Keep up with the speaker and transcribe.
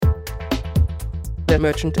der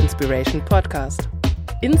Merchant Inspiration Podcast.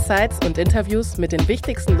 Insights und Interviews mit den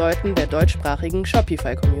wichtigsten Leuten der deutschsprachigen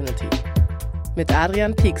Shopify-Community. Mit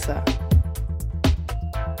Adrian Piekser.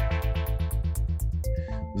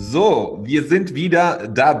 So, wir sind wieder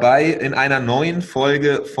dabei in einer neuen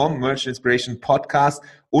Folge vom Merchant Inspiration Podcast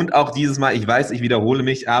und auch dieses Mal, ich weiß, ich wiederhole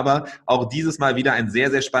mich, aber auch dieses Mal wieder ein sehr,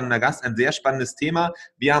 sehr spannender Gast, ein sehr spannendes Thema.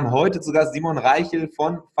 Wir haben heute zu Gast Simon Reichel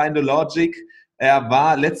von Findologic. Er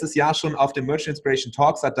war letztes Jahr schon auf dem Merchant Inspiration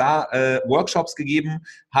Talks, hat da Workshops gegeben,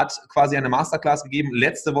 hat quasi eine Masterclass gegeben,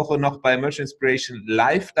 letzte Woche noch bei Merchant Inspiration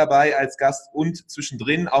Live dabei als Gast und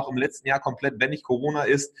zwischendrin, auch im letzten Jahr komplett, wenn nicht Corona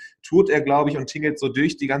ist, tourt er, glaube ich, und tingelt so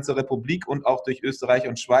durch die ganze Republik und auch durch Österreich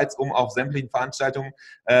und Schweiz, um auf sämtlichen Veranstaltungen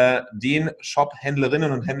den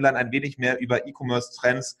Shop-Händlerinnen und Händlern ein wenig mehr über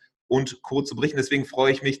E-Commerce-Trends und Co. zu berichten. Deswegen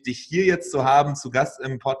freue ich mich, dich hier jetzt zu haben, zu Gast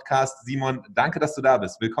im Podcast. Simon, danke, dass du da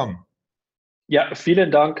bist. Willkommen. Ja,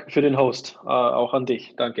 vielen Dank für den Host, auch an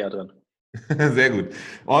dich. Danke, Adrian. Sehr gut.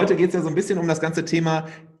 Heute geht es ja so ein bisschen um das ganze Thema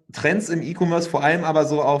Trends im E-Commerce, vor allem aber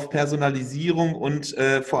so auf Personalisierung und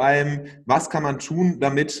vor allem, was kann man tun,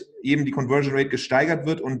 damit eben die Conversion Rate gesteigert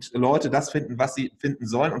wird und Leute das finden, was sie finden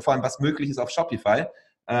sollen und vor allem, was möglich ist auf Shopify.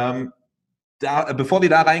 Bevor wir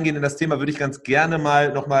da reingehen in das Thema, würde ich ganz gerne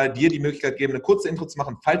mal nochmal dir die Möglichkeit geben, eine kurze Intro zu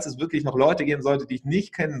machen, falls es wirklich noch Leute geben sollte, die dich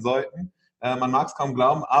nicht kennen sollten. Man mag es kaum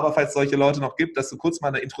glauben, aber falls es solche Leute noch gibt, dass du kurz mal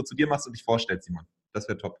eine Intro zu dir machst und dich vorstellst, Simon. Das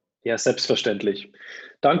wäre top. Ja, selbstverständlich.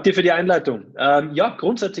 Danke dir für die Einleitung. Ja,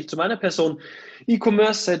 grundsätzlich zu meiner Person.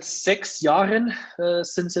 E-Commerce seit 6 Jahren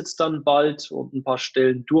sind es jetzt dann bald und ein paar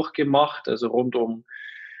Stellen durchgemacht, also rund um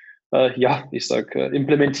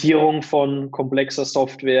Implementierung von komplexer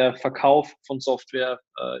Software, Verkauf von Software.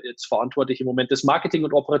 Jetzt verantworte ich im Moment das Marketing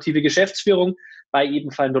und operative Geschäftsführung bei eben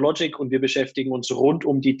Findologic und wir beschäftigen uns rund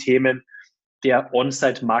um die Themen der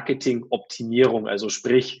On-Site-Marketing-Optimierung, also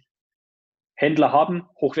sprich, Händler haben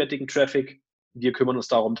hochwertigen Traffic, wir kümmern uns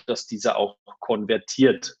darum, dass dieser auch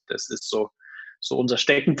konvertiert. Das ist so unser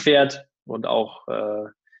Steckenpferd und auch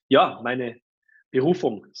meine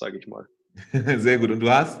Berufung, sage ich mal. Sehr gut. Und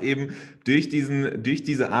du hast eben durch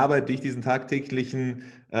diese Arbeit, durch diesen tagtäglichen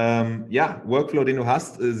Workflow, den du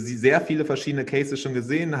hast, sehr viele verschiedene Cases schon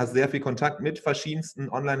gesehen, hast sehr viel Kontakt mit verschiedensten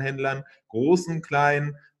Online-Händlern, großen,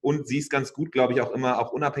 kleinen, und siehst ganz gut, glaube ich, auch immer,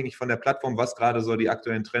 auch unabhängig von der Plattform, was gerade so die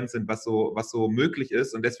aktuellen Trends sind, was so möglich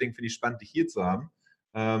ist. Und deswegen finde ich es spannend, dich hier zu haben.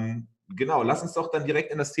 Genau, lass uns doch dann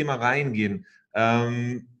direkt in das Thema reingehen.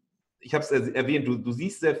 Ich habe es erwähnt, du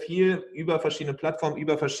siehst sehr viel über verschiedene Plattformen,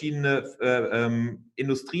 über verschiedene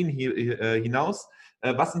Industrien hinaus.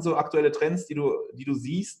 Was sind so aktuelle Trends, die du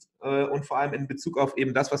siehst und vor allem in Bezug auf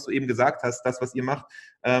eben das, was du eben gesagt hast, das, was ihr macht,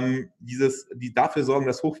 die dafür sorgen,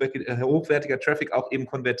 dass hochwertiger Traffic auch eben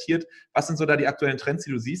konvertiert. Was sind so da die aktuellen Trends,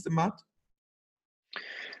 die du siehst im Markt?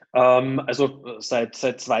 Also seit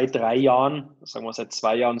 2-3 Jahren, sagen wir seit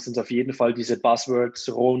 2 Jahren, sind es auf jeden Fall diese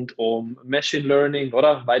Buzzwords rund um Machine Learning,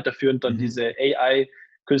 oder? Weiterführend dann diese AI,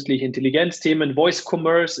 künstliche Intelligenz-Themen. Voice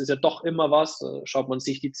Commerce ist ja doch immer was. Schaut man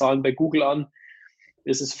sich die Zahlen bei Google an,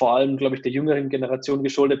 ist es vor allem, glaube ich, der jüngeren Generation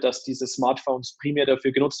geschuldet, dass diese Smartphones primär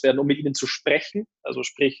dafür genutzt werden, um mit ihnen zu sprechen. Also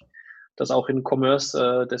sprich, dass auch in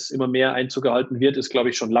Commerce das immer mehr Einzug gehalten wird, ist, glaube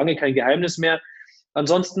ich, schon lange kein Geheimnis mehr.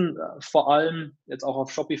 Ansonsten vor allem jetzt auch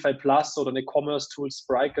auf Shopify Plus oder eine Commerce-Tool,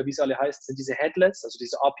 Spryker, wie sie alle heißen, sind diese Headlets, also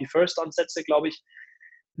diese RP-First-Ansätze, glaube ich,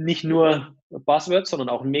 nicht nur Buzzwords, sondern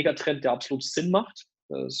auch ein Megatrend, der absolut Sinn macht.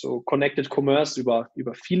 So Connected Commerce über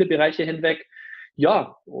viele Bereiche hinweg.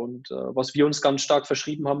 Ja, und was wir uns ganz stark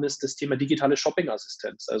verschrieben haben, ist das Thema digitale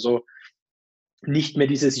Shopping-Assistenz. Also nicht mehr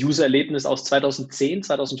dieses User-Erlebnis aus 2010,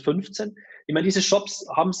 2015. Ich meine, diese Shops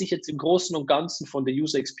haben sich jetzt im Großen und Ganzen von der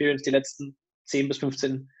User-Experience die letzten 10 bis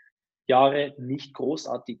 15 Jahre nicht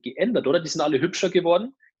großartig geändert, oder? Die sind alle hübscher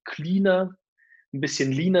geworden, cleaner, ein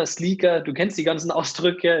bisschen leaner, sleeker. Du kennst die ganzen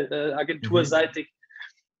Ausdrücke, agenturseitig.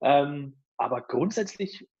 Aber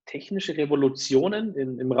grundsätzlich technische Revolutionen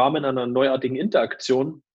im Rahmen einer neuartigen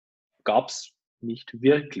Interaktion gab es nicht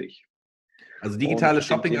wirklich. Also digitale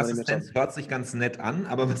Shopping-Assistenz hört sich ganz nett an,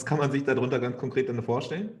 aber was kann man sich darunter ganz konkret dann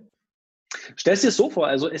vorstellen? Stell es dir so vor,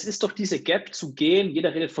 also es ist doch diese Gap zu gehen,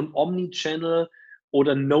 jeder redet von Omnichannel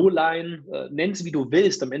oder No-Line, nenn es wie du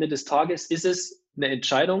willst. Am Ende des Tages ist es eine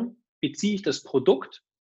Entscheidung, beziehe ich das Produkt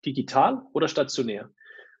digital oder stationär?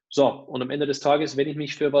 So, und am Ende des Tages, wenn ich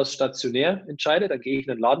mich für was stationär entscheide, dann gehe ich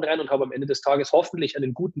in den Laden rein und habe am Ende des Tages hoffentlich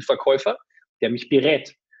einen guten Verkäufer, der mich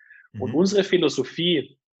berät. Und unsere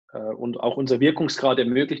Philosophie und auch unser Wirkungsgrad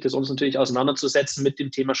ermöglicht es uns natürlich auseinanderzusetzen mit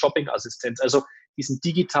dem Thema Shopping-Assistenz, also diesen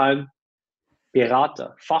digitalen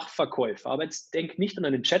Berater, Fachverkäufer. Aber jetzt denk nicht an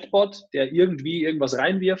einen Chatbot, der irgendwie irgendwas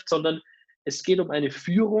reinwirft, sondern es geht um eine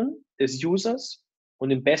Führung des Users Und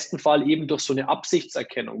im besten Fall eben durch so eine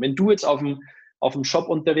Absichtserkennung. Wenn du jetzt auf dem Shop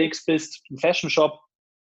unterwegs bist, im Fashion-Shop,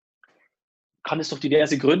 kann es doch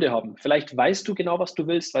diverse Gründe haben. Vielleicht weißt du genau, was du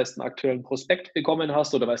willst, weil du einen aktuellen Prospekt bekommen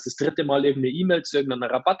hast oder weil du das 3. Mal irgendeine E-Mail zu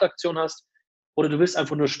irgendeiner Rabattaktion hast oder du willst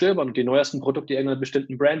einfach nur stöbern und die neuesten Produkte irgendeiner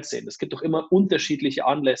bestimmten Brand sehen. Es gibt doch immer unterschiedliche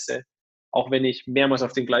Anlässe, auch wenn ich mehrmals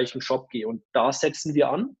auf den gleichen Shop gehe. Und da setzen wir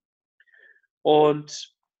an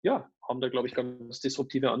und ja, haben da, glaube ich, ganz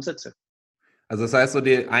disruptive Ansätze. Also das heißt, so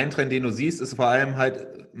ein Trend, den du siehst, ist vor allem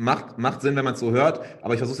halt, macht Sinn, wenn man es so hört,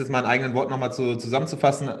 aber ich versuche es jetzt mal in eigenen Worten nochmal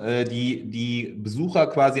zusammenzufassen, die Besucher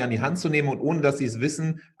quasi an die Hand zu nehmen und ohne, dass sie es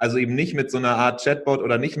wissen, also eben nicht mit so einer Art Chatbot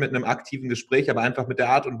oder nicht mit einem aktiven Gespräch, aber einfach mit der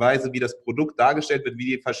Art und Weise, wie das Produkt dargestellt wird,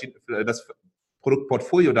 wie das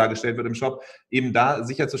Produktportfolio dargestellt wird im Shop, eben da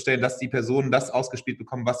sicherzustellen, dass die Personen das ausgespielt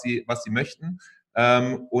bekommen, was sie möchten,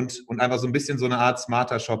 und einfach so ein bisschen so eine Art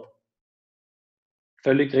smarter Shop.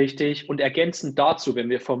 Völlig richtig. Und ergänzend dazu, wenn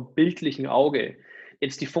wir vom bildlichen Auge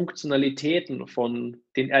jetzt die Funktionalitäten von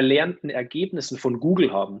den erlernten Ergebnissen von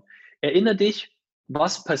Google haben, erinnere dich,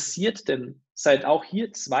 was passiert denn seit auch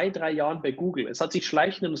hier 2, 3 Jahren bei Google? Es hat sich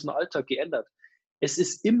schleichend in unserem Alltag geändert. Es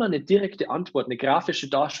ist immer eine direkte Antwort, eine grafische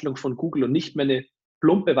Darstellung von Google und nicht mehr eine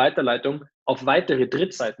plumpe Weiterleitung auf weitere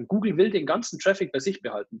Drittseiten. Google will den ganzen Traffic bei sich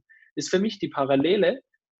behalten. Das ist für mich die Parallele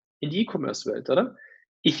in die E-Commerce-Welt, oder?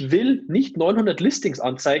 Ich will nicht 900 Listings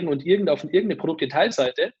anzeigen und auf irgendeine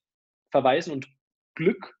Produktdetailseite verweisen und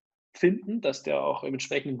Glück finden, dass der auch im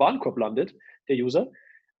entsprechenden Warenkorb landet, der User.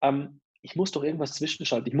 Ich muss doch irgendwas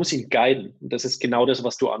zwischenschalten. Ich muss ihn guiden. Und das ist genau das,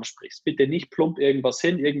 was du ansprichst. Bitte nicht plump irgendwas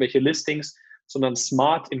hin, irgendwelche Listings, sondern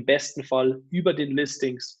smart im besten Fall über den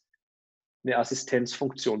Listings eine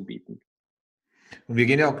Assistenzfunktion bieten. Und wir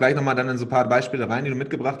gehen ja auch gleich nochmal dann in so ein paar Beispiele rein, die du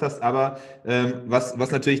mitgebracht hast, aber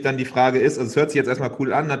was natürlich dann die Frage ist, also es hört sich jetzt erstmal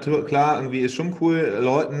cool an, klar, irgendwie ist schon cool,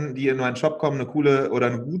 Leuten, die in meinen Shop kommen, ein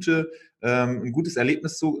gutes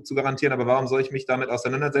Erlebnis zu garantieren, aber warum soll ich mich damit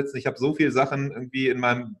auseinandersetzen? Ich habe so viele Sachen irgendwie in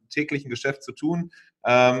meinem täglichen Geschäft zu tun,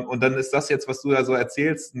 und dann ist das jetzt, was du da so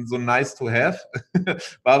erzählst, so nice to have.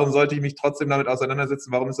 Warum sollte ich mich trotzdem damit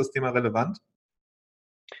auseinandersetzen? Warum ist das Thema relevant?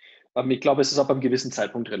 Ich glaube, es ist ab einem gewissen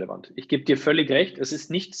Zeitpunkt relevant. Ich gebe dir völlig recht, es ist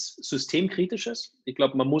nichts Systemkritisches. Ich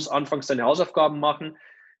glaube, man muss anfangs seine Hausaufgaben machen.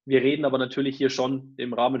 Wir reden aber natürlich hier schon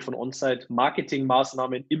im Rahmen von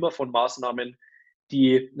On-Site-Marketing-Maßnahmen immer von Maßnahmen,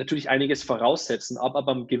 die natürlich einiges voraussetzen, aber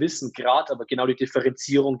einem gewissen Grad aber genau die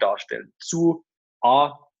Differenzierung darstellen. Zu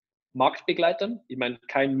A, Marktbegleitern. Ich meine,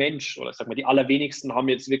 kein Mensch oder sag mal, die allerwenigsten haben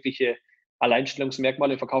jetzt wirkliche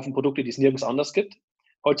Alleinstellungsmerkmale, verkaufen Produkte, die es nirgends anders gibt.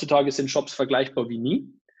 Heutzutage sind Shops vergleichbar wie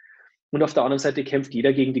nie. Und auf der anderen Seite kämpft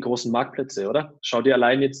jeder gegen die großen Marktplätze, oder? Schau dir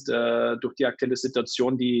allein jetzt durch die aktuelle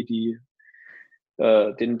Situation den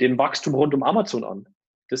Wachstum rund um Amazon an.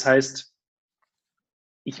 Das heißt,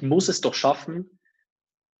 ich muss es doch schaffen,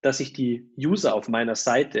 dass ich die User auf meiner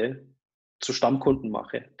Seite zu Stammkunden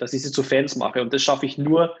mache, dass ich sie zu Fans mache. Und das schaffe ich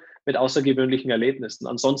nur mit außergewöhnlichen Erlebnissen.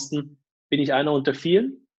 Ansonsten bin ich einer unter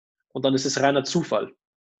vielen und dann ist es reiner Zufall,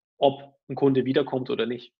 ob ein Kunde wiederkommt oder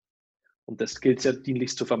nicht. Und das gilt es ja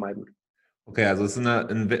dienlichst zu vermeiden. Okay, also es ist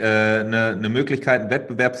eine Möglichkeit, einen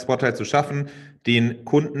Wettbewerbsvorteil zu schaffen, den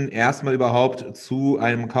Kunden erstmal überhaupt zu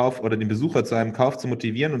einem Kauf oder den Besucher zu einem Kauf zu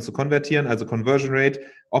motivieren und zu konvertieren. Also Conversion Rate,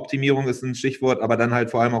 Optimierung ist ein Stichwort, aber dann halt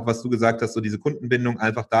vor allem auch, was du gesagt hast, so diese Kundenbindung,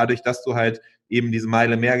 einfach dadurch, dass du halt eben diese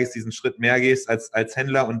Meile mehr gehst, diesen Schritt mehr gehst als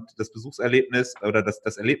Händler und das Besuchserlebnis oder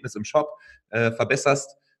das Erlebnis im Shop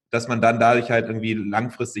verbesserst, dass man dann dadurch halt irgendwie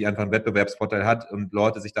langfristig einfach einen Wettbewerbsvorteil hat und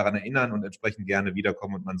Leute sich daran erinnern und entsprechend gerne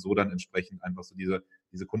wiederkommen und man so dann entsprechend einfach so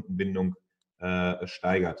diese Kundenbindung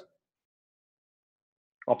steigert.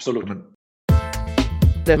 Absolut.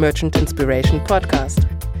 Der Merchant Inspiration Podcast.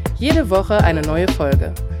 Jede Woche eine neue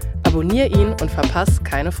Folge. Abonnier ihn und verpass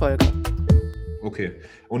keine Folge. Okay.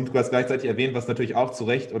 Und du hast gleichzeitig erwähnt, was natürlich auch zu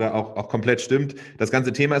Recht oder auch komplett stimmt. Das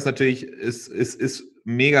ganze Thema ist natürlich, ist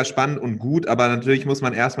mega spannend und gut, aber natürlich muss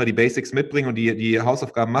man erstmal die Basics mitbringen und die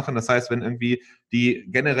Hausaufgaben machen. Das heißt, wenn irgendwie die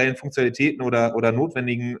generellen Funktionalitäten oder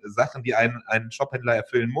notwendigen Sachen, die ein Shophändler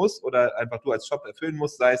erfüllen muss oder einfach du als Shop erfüllen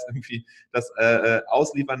musst, sei es irgendwie das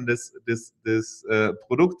Ausliefern des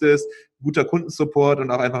Produktes, guter Kundensupport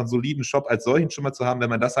und auch einfach einen soliden Shop als solchen schon mal zu haben. Wenn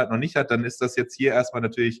man das halt noch nicht hat, dann ist das jetzt hier erstmal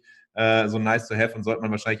natürlich so nice to have und sollte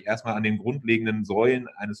man wahrscheinlich erstmal an den grundlegenden Säulen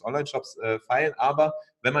eines Online-Shops feilen. Aber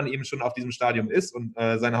wenn man eben schon auf diesem Stadium ist und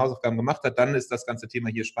seine Hausaufgaben gemacht hat, dann ist das ganze Thema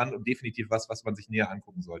hier spannend und definitiv was man sich näher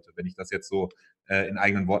angucken sollte, wenn ich das jetzt so in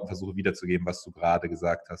eigenen Worten versuche wiederzugeben, was du gerade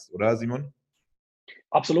gesagt hast. Oder, Simon?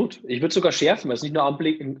 Absolut. Ich würde sogar schärfen, weil es nicht nur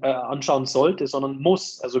anschauen sollte, sondern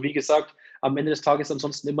muss. Also wie gesagt, am Ende des Tages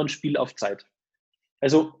ansonsten immer ein Spiel auf Zeit.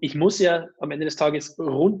 Also ich muss ja am Ende des Tages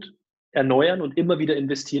rund erneuern und immer wieder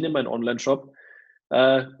investieren in meinen Online-Shop,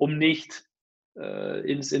 um nicht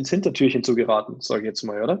ins Hintertürchen zu geraten, sage ich jetzt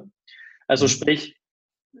mal, oder? Also sprich,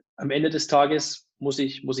 am Ende des Tages muss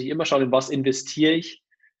ich immer schauen, in was investiere ich,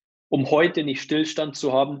 um heute nicht Stillstand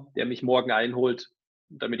zu haben, der mich morgen einholt,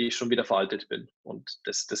 damit ich schon wieder veraltet bin. Und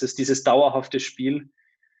das ist dieses dauerhafte Spiel,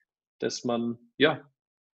 das man ja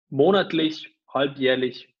monatlich,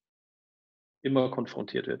 halbjährlich immer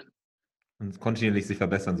konfrontiert wird. Und kontinuierlich sich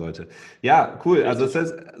verbessern sollte. Ja, cool. Also das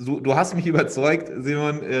heißt, du hast mich überzeugt,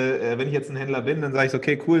 Simon. Wenn ich jetzt ein Händler bin, dann sage ich,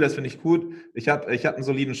 okay, cool, das finde ich gut. Ich hab einen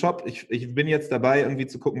soliden Shop. Ich bin jetzt dabei, irgendwie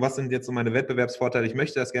zu gucken, was sind jetzt so meine Wettbewerbsvorteile. Ich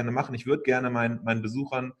möchte das gerne machen. Ich würde gerne meinen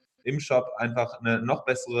Besuchern im Shop einfach ein noch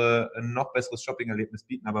besseres Shopping-Erlebnis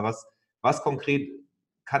bieten. Aber was konkret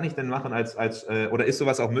kann ich denn machen oder ist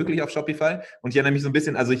sowas auch möglich auf Shopify? Und ich erinnere mich so ein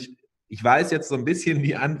bisschen, also ich weiß jetzt so ein bisschen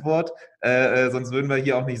die Antwort, sonst würden wir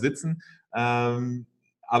hier auch nicht sitzen.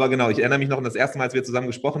 Aber genau, ich erinnere mich noch an das erste Mal, als wir zusammen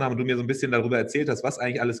gesprochen haben und du mir so ein bisschen darüber erzählt hast, was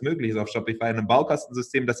eigentlich alles möglich ist auf Shopify. In einem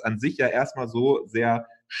Baukastensystem, das an sich ja erstmal so sehr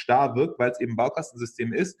starr wirkt, weil es eben ein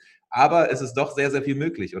Baukastensystem ist. Aber es ist doch sehr, sehr viel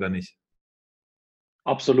möglich, oder nicht?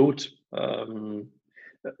 Absolut.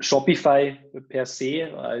 Shopify per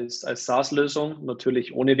se als SaaS-Lösung,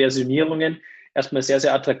 natürlich ohne Versionierungen, erstmal sehr,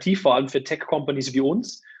 sehr attraktiv, vor allem für Tech-Companies wie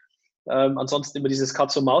uns. Ansonsten immer dieses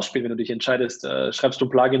Katz-und-Maus-Spiel, wenn du dich entscheidest, schreibst du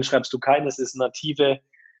Plugin, schreibst du keines, ist eine native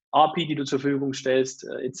API, die du zur Verfügung stellst,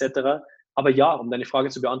 etc. Aber ja, um deine Frage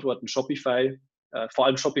zu beantworten, Shopify, vor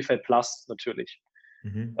allem Shopify Plus natürlich,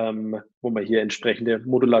 wo man hier entsprechende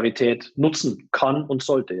Modularität nutzen kann und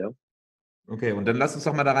sollte, ja. Okay, und dann lass uns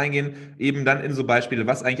doch mal da reingehen, eben dann in so Beispiele,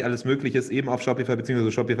 was eigentlich alles möglich ist, eben auf Shopify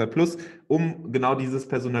bzw. Shopify Plus, um genau dieses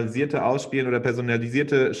personalisierte Ausspielen oder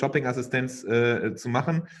personalisierte Shopping-Assistenz zu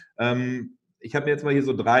machen. Ich habe mir jetzt mal hier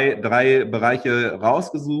so drei Bereiche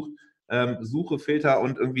rausgesucht. Suche, Filter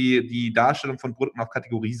und irgendwie die Darstellung von Produkten auf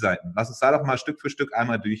Kategorieseiten. Lass uns da doch mal Stück für Stück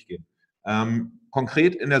einmal durchgehen.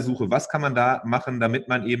 Konkret in der Suche, was kann man da machen, damit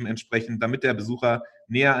man eben entsprechend, damit der Besucher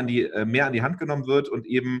mehr an die Hand genommen wird und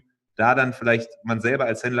eben da dann vielleicht man selber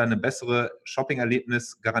als Händler eine bessere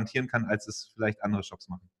Shopping-Erlebnis garantieren kann, als es vielleicht andere Shops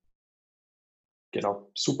machen. Genau,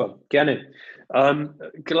 super, gerne.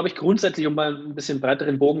 Glaube ich grundsätzlich, um mal ein bisschen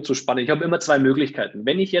breiteren Bogen zu spannen, ich habe immer zwei Möglichkeiten.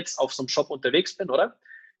 Wenn ich jetzt auf so einem Shop unterwegs bin, oder,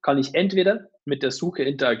 kann ich entweder mit der Suche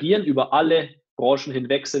interagieren, über alle Branchen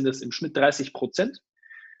hinweg sind es im Schnitt 30%,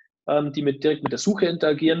 die direkt mit der Suche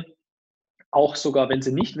interagieren, auch sogar, wenn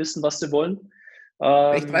sie nicht wissen, was sie wollen.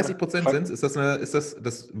 Echt 30% sind es?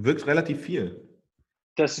 Das wirkt relativ viel.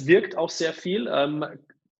 Das wirkt auch sehr viel.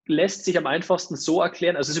 Lässt sich am einfachsten so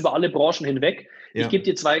erklären, also es ist über alle Branchen hinweg. Ja. Ich gebe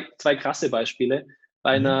dir zwei krasse Beispiele.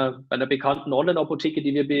 Bei einer bekannten Online-Apotheke,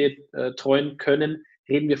 die wir betreuen können,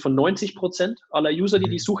 reden wir von 90% aller User, die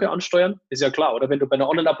die Suche ansteuern. Ist ja klar, oder? Wenn du bei einer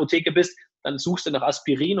Online-Apotheke bist, dann suchst du nach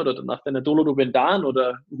Aspirin oder nach deiner Dolorobendan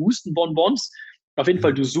oder Hustenbonbons. Auf jeden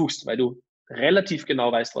Fall, du suchst, weil du relativ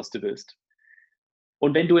genau weißt, was du willst.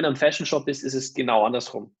 Und wenn du in einem Fashion-Shop bist, ist es genau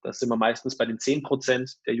andersrum. Da sind wir meistens bei den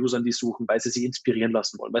 10% der Usern, die suchen, weil sie sich inspirieren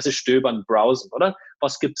lassen wollen, weil sie stöbern, browsen, oder?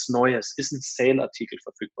 Was gibt's Neues? Ist ein Sale-Artikel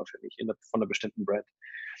verfügbar für mich von einer bestimmten Brand?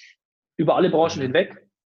 Über alle Branchen hinweg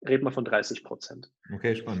reden wir von 30%.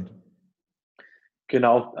 Okay, spannend.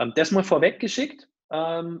 Genau. Das mal vorweggeschickt.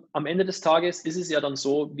 Am Ende des Tages ist es ja dann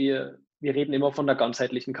so, wir reden immer von der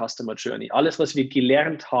ganzheitlichen Customer Journey. Alles, was wir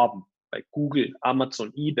gelernt haben, bei Google,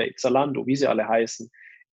 Amazon, eBay, Zalando, wie sie alle heißen,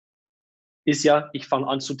 ist ja, ich fange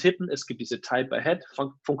an zu tippen, es gibt diese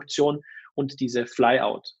Type-Ahead-Funktion und diese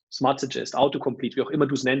Flyout, Smart Suggest, Autocomplete, wie auch immer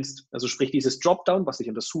du es nennst. Also sprich dieses Dropdown, was sich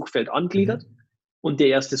in das Suchfeld angliedert und der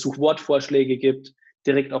erste Suchwortvorschläge gibt,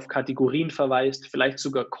 direkt auf Kategorien verweist, vielleicht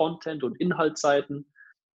sogar Content- und Inhaltsseiten,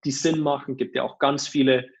 die Sinn machen. Gibt ja auch ganz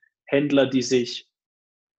viele Händler, die sich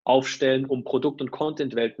aufstellen, um Produkt- und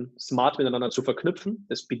Content-Welten smart miteinander zu verknüpfen.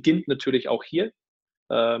 Das beginnt natürlich auch hier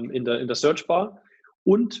in der Searchbar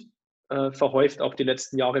und verhäuft auch die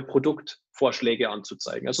letzten Jahre Produktvorschläge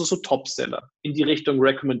anzuzeigen. Also so Topseller in die Richtung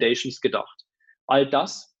Recommendations gedacht. All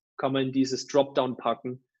das kann man in dieses Dropdown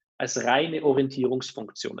packen als reine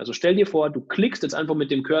Orientierungsfunktion. Also stell dir vor, du klickst jetzt einfach mit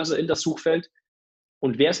dem Cursor in das Suchfeld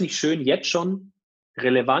und wäre es nicht schön, jetzt schon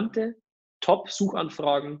relevante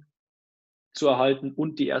Top-Suchanfragen zu erhalten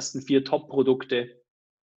und die ersten 4 Top-Produkte,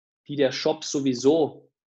 die der Shop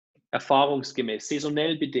sowieso erfahrungsgemäß,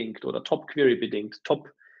 saisonell bedingt oder Top-Query bedingt,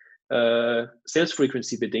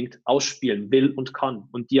 Sales-Frequency bedingt ausspielen will und kann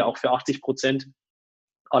und die auch für 80%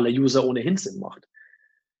 aller User ohnehin Sinn macht.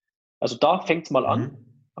 Also da fängt es mal an.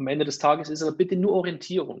 Am Ende des Tages ist aber bitte nur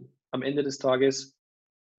Orientierung. Am Ende des Tages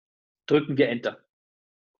drücken wir Enter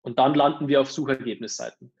und dann landen wir auf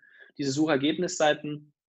Suchergebnisseiten. Diese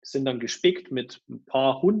Suchergebnisseiten sind dann gespickt mit ein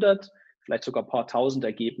paar hundert, vielleicht sogar ein paar tausend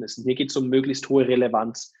Ergebnissen. Hier geht es um möglichst hohe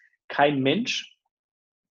Relevanz. Kein Mensch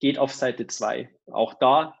geht auf Seite 2. Auch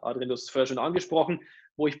da, Adrian, du hast es vorher schon angesprochen,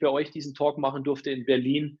 wo ich bei euch diesen Talk machen durfte in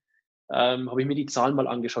Berlin, habe ich mir die Zahlen mal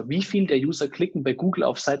angeschaut. Wie viel der User klicken bei Google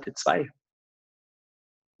auf Seite 2?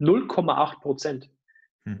 0,8%.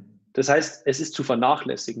 Das heißt, es ist zu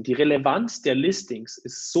vernachlässigen. Die Relevanz der Listings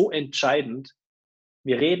ist so entscheidend.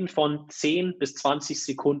 Wir reden von 10 bis 20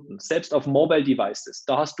 Sekunden, selbst auf Mobile Devices.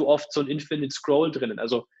 Da hast du oft so ein Infinite Scroll drinnen,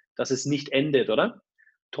 also dass es nicht endet, oder?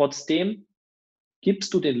 Trotzdem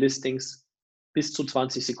gibst du den Listings bis zu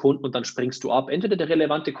 20 Sekunden und dann springst du ab. Entweder der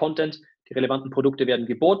relevante Content, die relevanten Produkte werden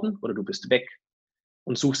geboten oder du bist weg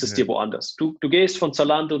und suchst es dir woanders. Du gehst von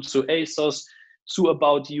Zalando zu ASOS, zu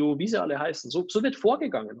About You, wie sie alle heißen. So wird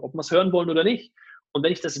vorgegangen, ob wir es hören wollen oder nicht. Und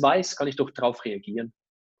wenn ich das weiß, kann ich doch darauf reagieren.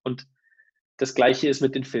 Und das Gleiche ist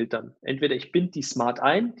mit den Filtern. Entweder ich binde die smart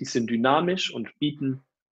ein, die sind dynamisch und bieten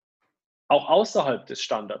auch außerhalb des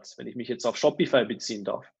Standards, wenn ich mich jetzt auf Shopify beziehen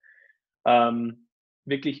darf,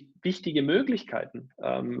 wirklich wichtige Möglichkeiten.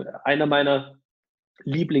 Einer meiner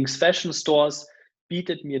Lieblings-Fashion-Stores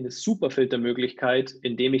bietet mir eine super Filtermöglichkeit,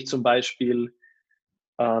 indem ich zum Beispiel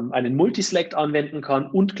einen Multiselect anwenden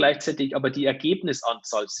kann und gleichzeitig aber die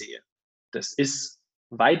Ergebnisanzahl sehe. Das ist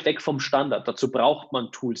weit weg vom Standard. Dazu braucht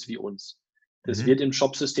man Tools wie uns. Das wird im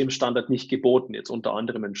Shopsystem-Standard nicht geboten, jetzt unter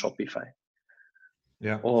anderem in Shopify.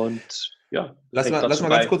 Ja. Und ja. Lass mal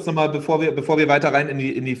ganz kurz nochmal, bevor wir weiter rein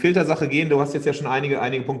in die Filtersache gehen, du hast jetzt ja schon einige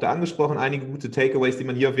Punkte angesprochen, einige gute Takeaways, die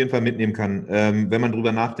man hier auf jeden Fall mitnehmen kann, wenn man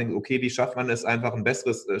drüber nachdenkt, okay, wie schafft man es, einfach ein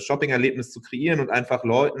besseres Shopping-Erlebnis zu kreieren und einfach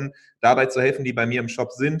Leuten dabei zu helfen, die bei mir im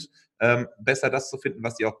Shop sind, besser das zu finden,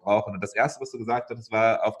 was sie auch brauchen. Und das Erste, was du gesagt hast,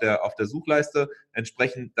 war auf der Suchleiste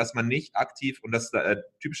entsprechend, dass man nicht aktiv, und das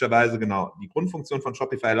typischerweise genau, die Grundfunktion von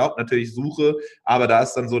Shopify erlaubt natürlich Suche, aber da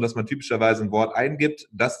ist dann so, dass man typischerweise ein Wort eingibt,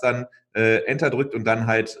 das dann Enter drückt und dann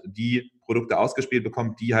halt die Produkte ausgespielt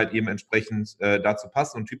bekommt, die halt eben entsprechend dazu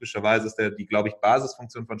passen. Und typischerweise ist die, glaube ich,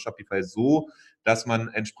 Basisfunktion von Shopify so, dass man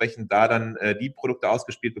entsprechend da dann die Produkte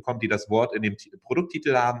ausgespielt bekommt, die das Wort in dem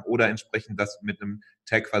Produkttitel haben oder entsprechend das mit einem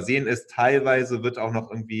Tag versehen ist. Teilweise wird auch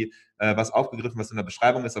noch irgendwie was aufgegriffen, was in der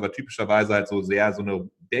Beschreibung ist, aber typischerweise halt so sehr so eine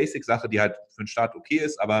Basic-Sache, die halt für den Start okay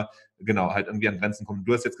ist, aber genau, halt irgendwie an Grenzen kommt.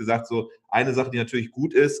 Du hast jetzt gesagt, so eine Sache, die natürlich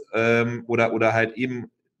gut ist oder halt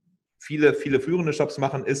eben viele führende Shops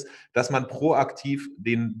machen, ist, dass man proaktiv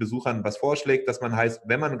den Besuchern was vorschlägt, dass man heißt,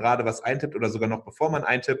 wenn man gerade was eintippt oder sogar noch bevor man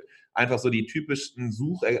eintippt, einfach so die typischen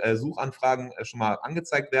Suchanfragen schon mal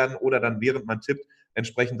angezeigt werden oder dann während man tippt,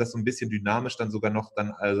 entsprechend das so ein bisschen dynamisch dann sogar noch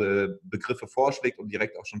dann Begriffe vorschlägt und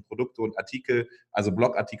direkt auch schon Produkte und Artikel, also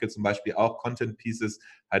Blogartikel zum Beispiel auch, Content Pieces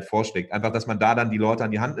halt vorschlägt. Einfach, dass man da dann die Leute an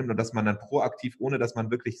die Hand nimmt und dass man dann proaktiv, ohne dass man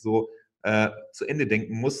wirklich so zu Ende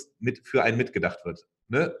denken muss, für einen mitgedacht wird.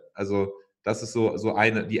 Ne? Also das ist so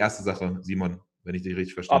die erste Sache, Simon, wenn ich dich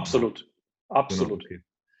richtig verstanden habe. Absolut. Genau, okay.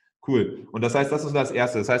 Cool. Und das heißt, das ist das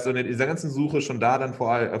Erste. Das heißt, in dieser ganzen Suche schon da dann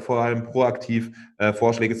vor allem proaktiv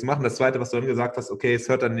Vorschläge zu machen. Das Zweite, was du dann gesagt hast, okay, es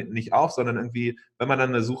hört dann nicht auf, sondern irgendwie, wenn man dann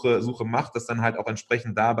eine Suche macht, dass dann halt auch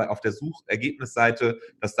entsprechend dabei auf der Suchergebnisseite,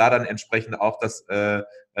 dass da dann entsprechend auch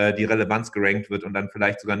die Relevanz gerankt wird und dann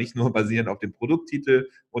vielleicht sogar nicht nur basierend auf dem Produkttitel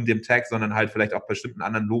und dem Tag, sondern halt vielleicht auch bestimmten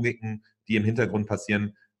anderen Logiken, die im Hintergrund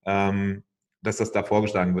passieren, dass das da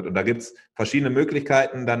vorgeschlagen wird. Und da gibt es verschiedene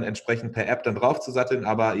Möglichkeiten, dann entsprechend per App dann drauf zu satteln,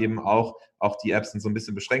 aber eben auch die Apps sind so ein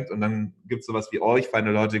bisschen beschränkt und dann gibt es sowas wie euch,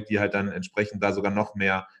 Final Logic, die halt dann entsprechend da sogar noch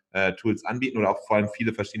mehr Tools anbieten oder auch vor allem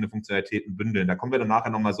viele verschiedene Funktionalitäten bündeln. Da kommen wir dann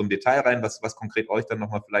nachher nochmal so im Detail rein, was konkret euch dann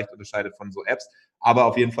nochmal vielleicht unterscheidet von so Apps, aber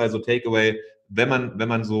auf jeden Fall so Takeaway, wenn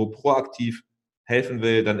man so proaktiv helfen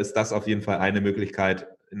will, dann ist das auf jeden Fall eine Möglichkeit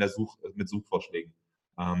mit Suchvorschlägen.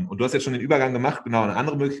 Und du hast jetzt schon den Übergang gemacht, genau, eine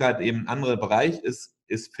andere Möglichkeit, eben ein anderer Bereich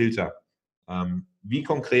ist Filter. Wie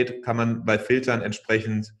konkret kann man bei Filtern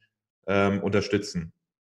entsprechend unterstützen?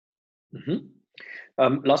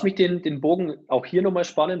 Lass mich den Bogen auch hier nochmal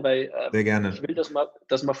spannen, weil sehr gerne. Ich will,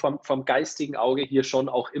 dass man vom geistigen Auge hier schon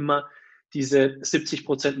auch immer diese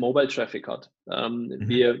 70% Mobile Traffic hat.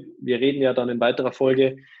 Wir reden ja dann in weiterer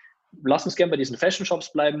Folge, lass uns gerne bei diesen Fashion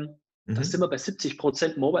Shops bleiben. Da sind wir bei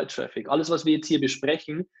 70% Mobile Traffic. Alles, was wir jetzt hier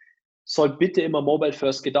besprechen, soll bitte immer Mobile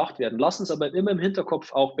First gedacht werden. Lass uns aber immer im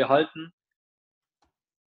Hinterkopf auch behalten,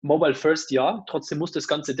 Mobile First ja, trotzdem muss das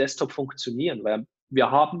ganze Desktop funktionieren, weil wir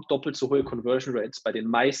haben doppelt so hohe Conversion Rates bei den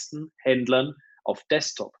meisten Händlern auf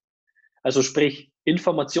Desktop. Also sprich,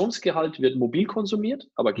 Informationsgehalt wird mobil konsumiert,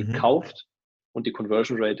 aber gekauft und die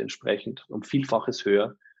Conversion Rate entsprechend um Vielfaches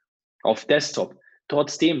höher auf Desktop.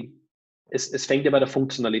 Trotzdem, es fängt ja bei der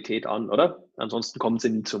Funktionalität an, oder? Ansonsten kommen sie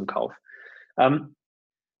nie zum Kauf.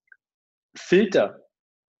 Filter,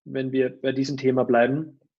 wenn wir bei diesem Thema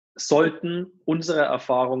bleiben, sollten unserer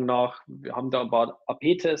Erfahrung nach, wir haben da ein paar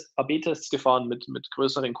AB-Tests gefahren mit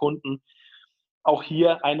größeren Kunden, auch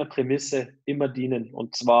hier einer Prämisse immer dienen,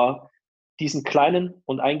 und zwar diesen kleinen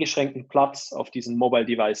und eingeschränkten Platz auf diesen Mobile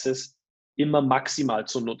Devices immer maximal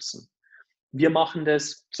zu nutzen. Wir machen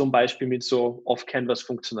das zum Beispiel mit so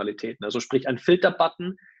Off-Canvas-Funktionalitäten, also sprich ein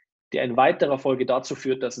Filter-Button, der in weiterer Folge dazu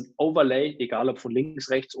führt, dass ein Overlay, egal ob von links,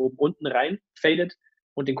 rechts, oben, unten rein, fadet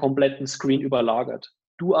und den kompletten Screen überlagert.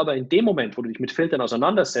 Du aber in dem Moment, wo du dich mit Filtern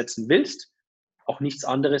auseinandersetzen willst, auch nichts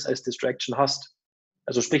anderes als Distraction hast.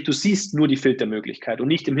 Also sprich, du siehst nur die Filtermöglichkeit und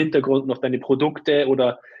nicht im Hintergrund noch deine Produkte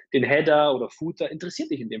oder den Header oder Footer.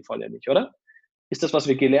 Interessiert dich in dem Fall ja nicht, oder? Ist das, was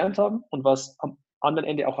wir gelernt haben und was am anderen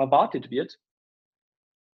Ende auch erwartet wird?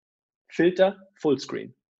 Filter,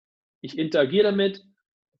 Fullscreen. Ich interagiere damit,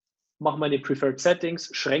 mache meine Preferred Settings,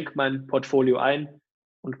 schränke mein Portfolio ein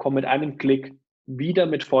und komme mit einem Klick wieder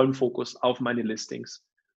mit vollem Fokus auf meine Listings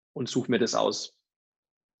und suche mir das aus,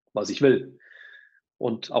 was ich will.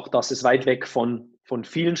 Und auch das ist weit weg von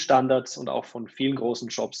vielen Standards und auch von vielen großen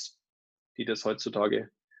Shops, die das heutzutage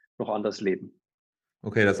noch anders leben.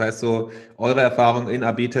 Okay, das heißt so, eure Erfahrung in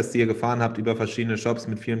AB-Tests, die ihr gefahren habt über verschiedene Shops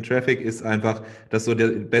mit vielem Traffic, ist einfach, dass so der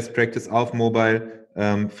Best Practice auf Mobile,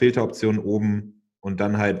 Filteroption oben und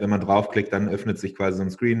dann halt, wenn man draufklickt, dann öffnet sich quasi so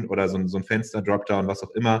ein Screen oder so ein Fenster, Dropdown, was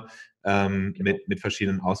auch immer, mit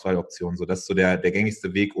verschiedenen Auswahloptionen. So, das ist so der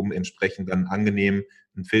gängigste Weg, um entsprechend dann angenehm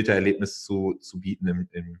ein Filtererlebnis zu bieten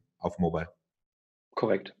auf Mobile.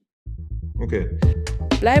 Korrekt. Okay.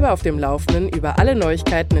 Bleibe auf dem Laufenden über alle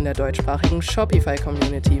Neuigkeiten in der deutschsprachigen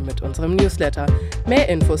Shopify-Community mit unserem Newsletter. Mehr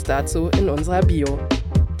Infos dazu in unserer Bio.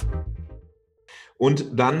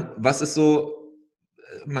 Und dann, was ist so,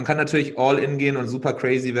 man kann natürlich all in gehen und super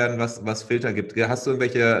crazy werden, was Filter gibt. Hast du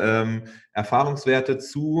irgendwelche Erfahrungswerte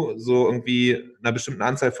zu so irgendwie einer bestimmten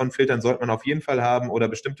Anzahl von Filtern sollte man auf jeden Fall haben oder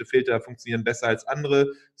bestimmte Filter funktionieren besser als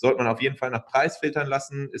andere? Sollte man auf jeden Fall nach Preis filtern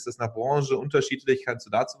lassen? Ist das nach Branche unterschiedlich? Kannst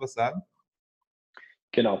du dazu was sagen?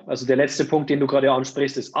 Genau, also der letzte Punkt, den du gerade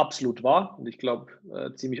ansprichst, ist absolut wahr und ich glaube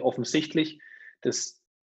ziemlich offensichtlich. Das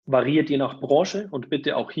variiert je nach Branche und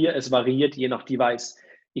bitte auch hier, es variiert je nach Device.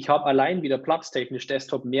 Ich habe allein wieder platztechnisch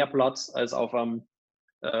Desktop mehr Platz als auf einem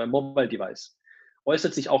Mobile Device.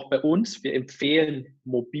 Äußert sich auch bei uns. Wir empfehlen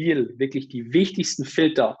mobil wirklich die wichtigsten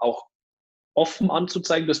Filter auch offen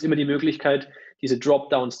anzuzeigen. Du hast immer die Möglichkeit, diese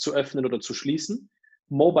Dropdowns zu öffnen oder zu schließen.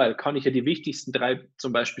 Mobile kann ich ja die wichtigsten 3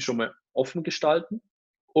 zum Beispiel schon mal offen gestalten,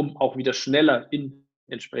 um auch wieder schneller in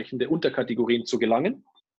entsprechende Unterkategorien zu gelangen.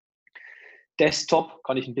 Desktop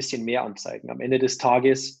kann ich ein bisschen mehr anzeigen. Am Ende des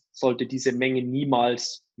Tages sollte diese Menge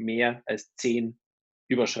niemals mehr als 10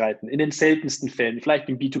 überschreiten. In den seltensten Fällen, vielleicht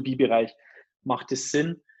im B2B-Bereich, macht es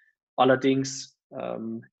Sinn. Allerdings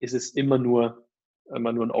ist es immer nur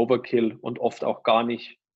ein Overkill und oft auch gar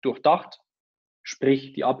nicht durchdacht.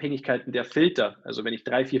 Sprich, die Abhängigkeiten der Filter, also wenn ich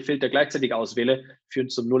 3, 4 Filter gleichzeitig auswähle, führen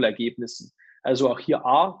zu 0 Ergebnissen. Also auch hier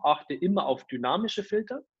A, achte immer auf dynamische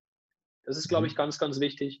Filter. Das ist, glaube ich, ganz, ganz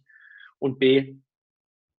wichtig. Und B,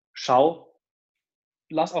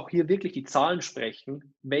 lass auch hier wirklich die Zahlen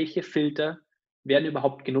sprechen. Welche Filter werden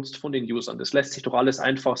überhaupt genutzt von den Usern? Das lässt sich doch alles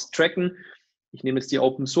einfach tracken. Ich nehme jetzt die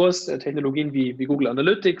Open-Source-Technologien wie Google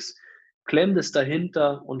Analytics, klemm das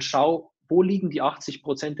dahinter und schau, wo liegen die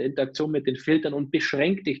 80% der Interaktion mit den Filtern und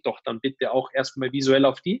beschränk dich doch dann bitte auch erstmal visuell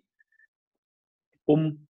auf die,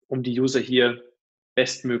 um die User hier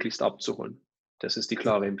bestmöglichst abzuholen. Das ist die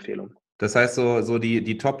klare Empfehlung. Das heißt, so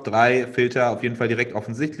die Top 3 Filter auf jeden Fall direkt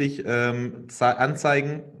offensichtlich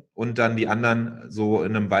anzeigen und dann die anderen so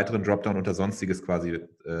in einem weiteren Dropdown unter Sonstiges quasi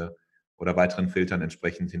oder weiteren Filtern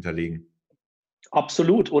entsprechend hinterlegen.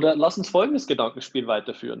 Absolut. Oder lass uns folgendes Gedankenspiel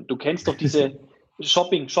weiterführen. Du kennst doch diese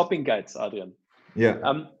Shopping-Guides, Adrian.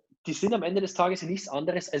 Ja. Die sind am Ende des Tages nichts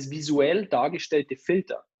anderes als visuell dargestellte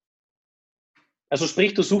Filter. Also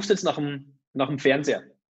sprich, du suchst jetzt nach einem Fernseher.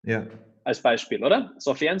 Ja. Als Beispiel, oder?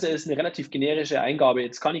 So, Fernseher ist eine relativ generische Eingabe.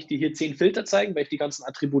 Jetzt kann ich dir hier 10 Filter zeigen, weil ich die ganzen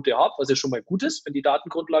Attribute habe, was ja schon mal gut ist, wenn die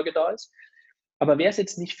Datengrundlage da ist. Aber wäre es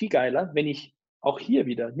jetzt nicht viel geiler, wenn ich auch hier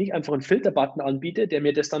wieder nicht einfach einen Filterbutton anbiete, der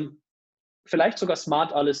mir das dann vielleicht sogar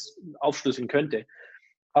smart alles aufschlüsseln könnte.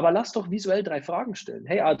 Aber lass doch visuell 3 Fragen stellen.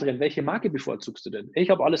 Hey Adrian, welche Marke bevorzugst du denn?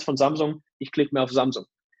 Ich habe alles von Samsung, ich klicke mir auf Samsung.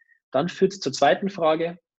 Dann führt es zur zweiten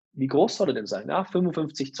Frage, wie groß soll er denn sein? Ja,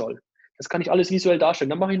 55 Zoll. Das kann ich alles visuell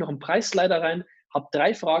darstellen. Dann mache ich noch einen Preisslider rein, habe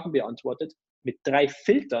 3 Fragen beantwortet mit 3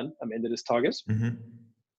 Filtern am Ende des Tages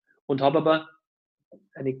und habe aber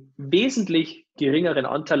einen wesentlich geringeren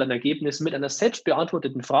Anteil an Ergebnissen mit einer selbst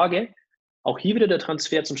beantworteten Frage. Auch hier wieder der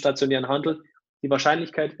Transfer zum stationären Handel. Die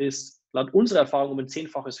Wahrscheinlichkeit ist laut unserer Erfahrung um ein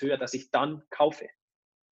 10-faches höher, dass ich dann kaufe.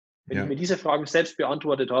 Wenn ich mir diese Fragen selbst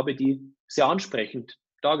beantwortet habe, die sehr ansprechend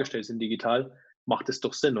dargestellt sind digital, macht es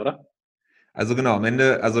doch Sinn, oder? Also genau, am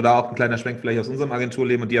Ende, also da auch ein kleiner Schwenk vielleicht aus unserem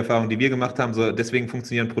Agenturleben und die Erfahrung, die wir gemacht haben, so deswegen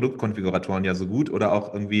funktionieren Produktkonfiguratoren ja so gut oder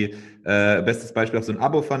auch irgendwie, bestes Beispiel auch so ein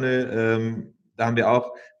Abo-Funnel, da haben wir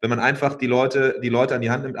auch, wenn man einfach die Leute an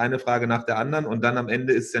die Hand nimmt, eine Frage nach der anderen und dann am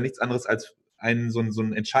Ende ist es ja nichts anderes als so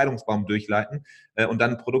einen Entscheidungsbaum durchleiten und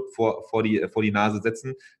dann ein Produkt vor die Nase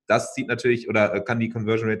setzen. Das zieht natürlich oder kann die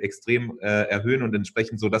Conversion Rate extrem erhöhen und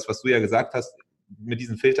entsprechend so das, was du ja gesagt hast, mit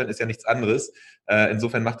diesen Filtern ist ja nichts anderes.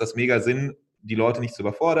 Insofern macht das mega Sinn, die Leute nicht zu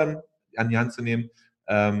überfordern, an die Hand zu nehmen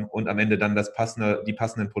und am Ende dann die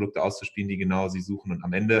passenden Produkte auszuspielen, die genau sie suchen. Und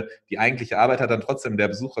am Ende die eigentliche Arbeit hat dann trotzdem der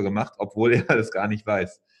Besucher gemacht, obwohl er das gar nicht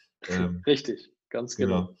weiß. Richtig, ganz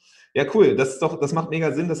genau. Ja, cool. Das macht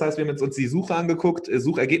mega Sinn. Das heißt, wir haben jetzt uns die Suche angeguckt,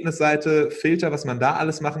 Suchergebnisseite, Filter, was man da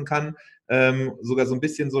alles machen kann. Sogar so ein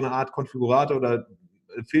bisschen so eine Art Konfigurator oder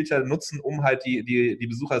Filter nutzen, um halt die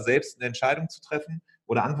Besucher selbst eine Entscheidung zu treffen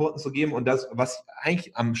oder Antworten zu geben. Und das, was ich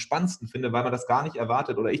eigentlich am spannendsten finde, weil man das gar nicht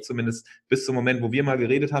erwartet, oder ich zumindest bis zum Moment, wo wir mal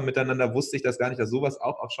geredet haben miteinander, wusste ich das gar nicht, dass sowas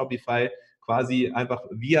auch auf Shopify quasi einfach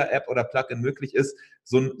via App oder Plugin möglich ist,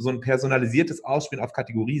 so ein personalisiertes Ausspielen auf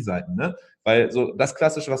Kategorieseiten. Ne? Weil so das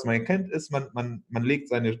Klassische, was man kennt, ist, man legt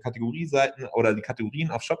seine Kategorieseiten oder die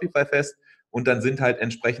Kategorien auf Shopify fest und dann sind halt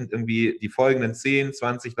entsprechend irgendwie die folgenden 10,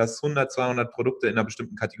 20, 100, 200 Produkte in einer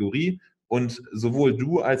bestimmten Kategorie. Und sowohl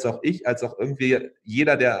du als auch ich, als auch irgendwie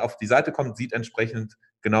jeder, der auf die Seite kommt, sieht entsprechend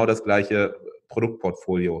genau das gleiche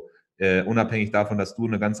Produktportfolio. Unabhängig davon, dass du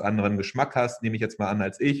einen ganz anderen Geschmack hast, nehme ich jetzt mal an,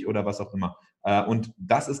 als ich oder was auch immer. Und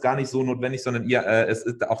das ist gar nicht so notwendig, sondern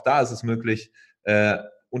auch da ist es möglich,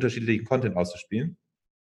 unterschiedlichen Content auszuspielen.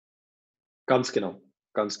 Ganz genau,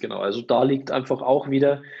 ganz genau. Also da liegen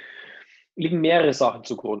mehrere Sachen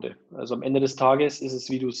zugrunde. Also am Ende des Tages ist es,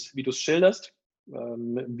 wie du es schilderst,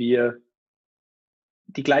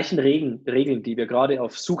 die gleichen Regeln, die wir gerade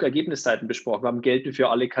auf Suchergebnisseiten besprochen haben, gelten für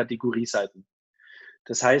alle Kategorieseiten.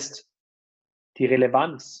 Das heißt, die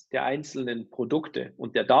Relevanz der einzelnen Produkte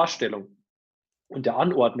und der Darstellung und der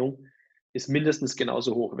Anordnung ist mindestens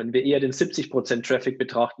genauso hoch. Wenn wir eher den 70% Traffic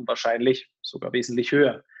betrachten, wahrscheinlich sogar wesentlich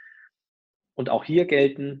höher. Und auch hier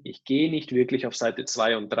gelten, ich gehe nicht wirklich auf Seite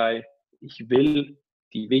 2 und 3. Ich will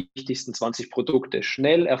die wichtigsten 20 Produkte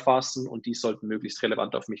schnell erfassen und die sollten möglichst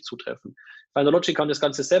relevant auf mich zutreffen. Finalogic kann das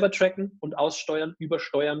Ganze selber tracken und aussteuern,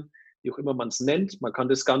 übersteuern, wie auch immer man es nennt. Man kann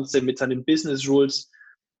das Ganze mit seinen Business Rules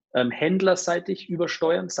händlerseitig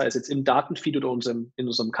übersteuern, sei es jetzt im Datenfeed oder in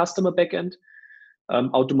unserem Customer Backend.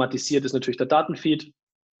 Automatisiert ist natürlich der Datenfeed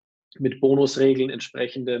mit Bonusregeln,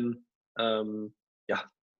 entsprechenden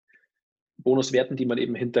Bonuswerten, die man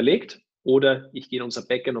eben hinterlegt. Oder ich gehe in unser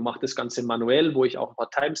Backend und mache das Ganze manuell, wo ich auch ein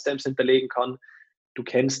paar Timestamps hinterlegen kann. Du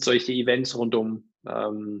kennst solche Events rund um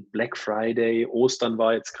Black Friday, Ostern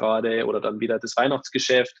war jetzt gerade oder dann wieder das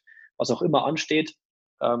Weihnachtsgeschäft, was auch immer ansteht,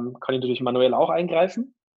 kann ich natürlich manuell auch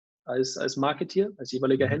eingreifen als Marketeer, als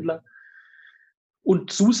jeweiliger Händler.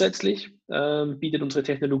 Und zusätzlich bietet unsere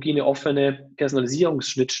Technologie eine offene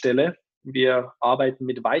Personalisierungsschnittstelle. Wir arbeiten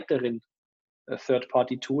mit weiteren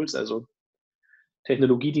Third-Party-Tools, also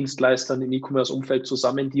Technologiedienstleistern im E-Commerce-Umfeld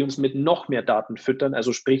zusammen, die uns mit noch mehr Daten füttern,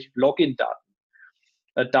 also sprich Login-Daten.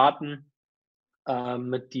 Daten,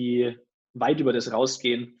 die weit über das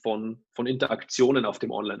rausgehen von Interaktionen auf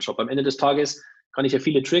dem Online-Shop. Am Ende des Tages kann ich ja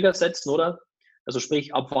viele Trigger setzen, oder? Also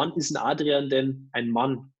sprich, ab wann ist ein Adrian denn ein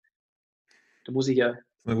Mann? Da muss ich ja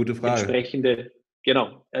eine gute Frage.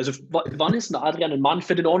 Genau. Also wann ist ein Adrian ein Mann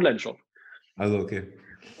für den Online-Shop? Also okay.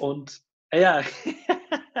 Und ja,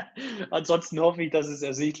 ansonsten hoffe ich, dass es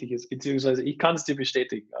ersichtlich ist, beziehungsweise ich kann es dir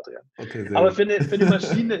bestätigen, Adrian. Okay, aber für eine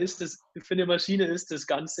Maschine ist das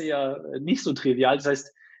Ganze ja nicht so trivial. Das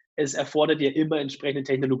heißt, es erfordert ja immer entsprechende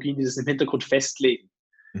Technologien, die das im Hintergrund festlegen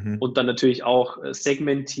und dann natürlich auch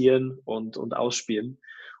segmentieren und ausspielen.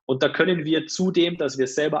 Und da können wir zudem, dass wir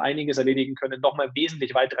selber einiges erledigen können, nochmal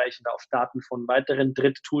wesentlich weitreichender auf Daten von weiteren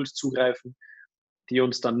Dritttools zugreifen, die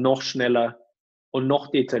uns dann noch schneller und noch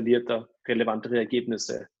detaillierter relevantere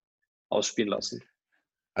Ergebnisse ausspielen lassen.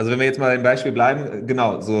 Also wenn wir jetzt mal im Beispiel bleiben,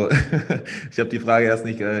 genau, so, ich habe die Frage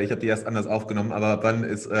ich habe die erst anders aufgenommen, aber ab wann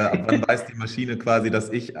weiß die Maschine quasi, dass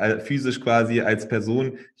ich physisch quasi als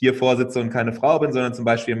Person hier vorsitze und keine Frau bin, sondern zum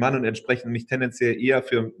Beispiel Mann und entsprechend mich tendenziell eher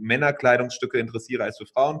für Männerkleidungsstücke interessiere als für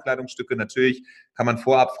Frauenkleidungsstücke. Natürlich kann man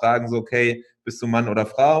vorab fragen, so, okay, bist du Mann oder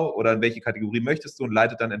Frau oder in welche Kategorie möchtest du und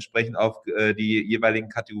leitet dann entsprechend auf die jeweiligen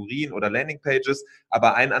Kategorien oder Landingpages.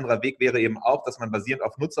 Aber ein anderer Weg wäre eben auch, dass man basierend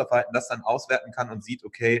auf Nutzerverhalten das dann auswerten kann und sieht,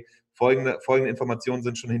 okay, folgende Informationen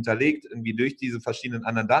sind schon hinterlegt, irgendwie durch diese verschiedenen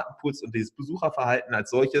anderen Datenpools und dieses Besucherverhalten als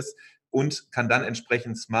solches und kann dann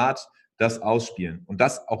entsprechend smart das ausspielen. Und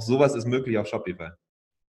auch sowas ist möglich auf Shopify.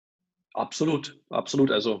 Absolut,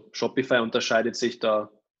 absolut. Also Shopify unterscheidet sich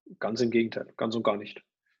da ganz im Gegenteil, ganz und gar nicht.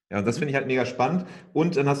 Ja, und das finde ich halt mega spannend.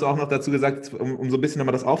 Und dann hast du auch noch dazu gesagt, um so ein bisschen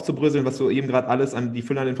nochmal das aufzubröseln, was du eben gerade alles an die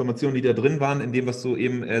Fülle an Informationen, die da drin waren, in dem, was du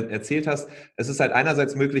eben erzählt hast. Es ist halt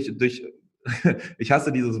einerseits möglich durch, ich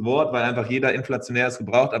hasse dieses Wort, weil einfach jeder inflationär es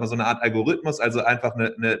gebraucht, aber so eine Art Algorithmus, also einfach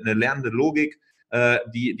eine lernende Logik,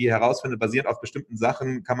 die herausfindet, basierend auf bestimmten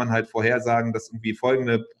Sachen, kann man halt vorhersagen, dass irgendwie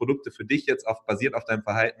folgende Produkte für dich jetzt basiert auf deinem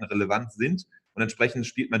Verhalten relevant sind. Und entsprechend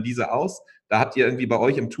spielt man diese aus. Da habt ihr irgendwie bei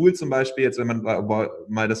euch im Tool zum Beispiel, jetzt wenn man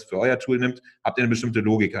mal das für euer Tool nimmt, habt ihr eine bestimmte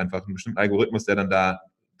Logik einfach, einen bestimmten Algorithmus, der dann da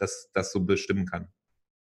das so bestimmen kann.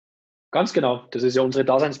 Ganz genau. Das ist ja unsere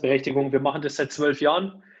Daseinsberechtigung. Wir machen das seit 12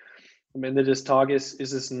 Jahren. Am Ende des Tages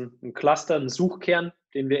ist es ein Cluster, ein Suchkern,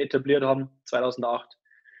 den wir etabliert haben, 2008.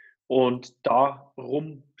 Und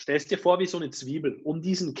darum, stellst dir vor, wie so eine Zwiebel. Um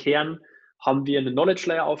diesen Kern haben wir eine Knowledge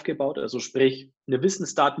Layer aufgebaut, also sprich eine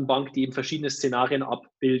Wissensdatenbank, die eben verschiedene Szenarien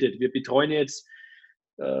abbildet. Wir betreuen jetzt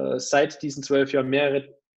seit diesen 12 Jahren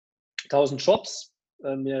mehrere tausend Shops,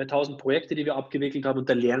 mehrere tausend Projekte, die wir abgewickelt haben, und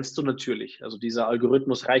da lernst du natürlich. Also dieser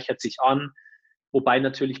Algorithmus reichert sich an, wobei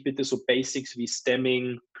natürlich bitte so Basics wie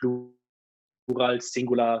Stemming, Plural,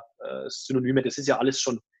 Singular, Synonyme, das ist ja alles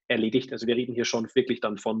schon erledigt. Also wir reden hier schon wirklich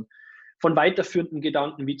dann von weiterführenden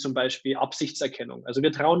Gedanken, wie zum Beispiel Absichtserkennung. Also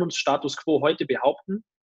wir trauen uns Status Quo heute behaupten,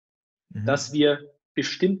 dass wir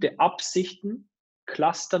bestimmte Absichten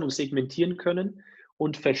clustern und segmentieren können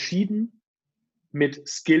und verschieden mit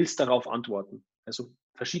Skills darauf antworten. Also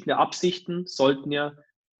verschiedene Absichten sollten ja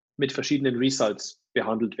mit verschiedenen Results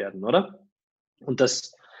behandelt werden, oder? Und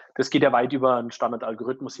das geht ja weit über einen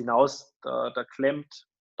Standardalgorithmus hinaus. Da klemmt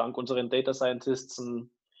dank unseren Data Scientists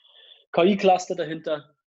ein KI-Cluster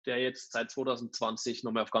dahinter, der jetzt seit 2020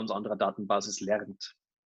 nochmal auf ganz anderer Datenbasis lernt.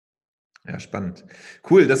 Ja, spannend.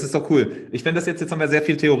 Cool, das ist doch cool. Ich finde jetzt haben wir sehr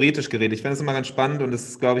viel theoretisch geredet. Ich finde das immer ganz spannend und das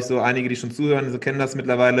ist, glaube ich, so einige, die schon zuhören, so kennen das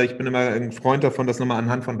mittlerweile. Ich bin immer ein Freund davon, das nochmal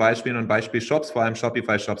anhand von Beispielen und Beispielshops, vor allem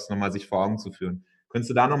Shopify-Shops, nochmal sich vor Augen zu führen. Könntest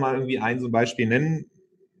du da nochmal irgendwie so ein Beispiel nennen,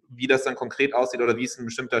 wie das dann konkret aussieht oder wie es ein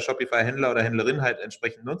bestimmter Shopify-Händler oder Händlerin halt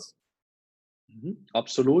entsprechend nutzt?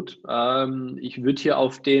 Absolut. Ich würde hier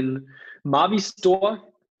auf den Mavi Store,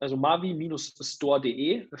 also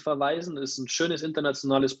mavi-store.de verweisen. Das ist ein schönes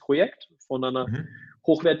internationales Projekt von einer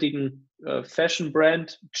hochwertigen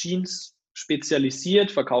Fashion-Brand, Jeans spezialisiert,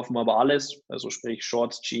 verkaufen aber alles, also sprich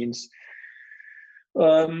Shorts, Jeans.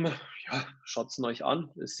 Schaut es euch an.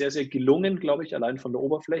 Ist sehr, sehr gelungen, glaube ich, allein von der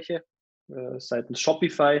Oberfläche seitens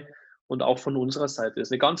Shopify und auch von unserer Seite.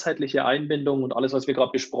 Ist eine ganzheitliche Einbindung und alles, was wir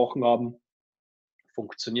gerade besprochen haben,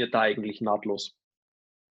 funktioniert da eigentlich nahtlos.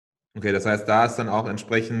 Okay, das heißt, da ist dann auch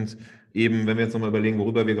entsprechend eben, wenn wir jetzt nochmal überlegen,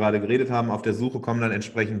 worüber wir gerade geredet haben, auf der Suche kommen dann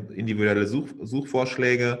entsprechend individuelle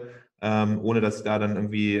Suchvorschläge, ohne dass ich da dann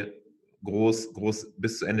irgendwie groß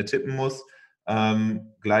bis zu Ende tippen muss.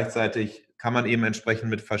 Gleichzeitig kann man eben entsprechend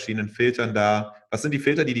mit verschiedenen Filtern was sind die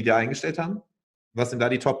Filter, die da eingestellt haben? Was sind da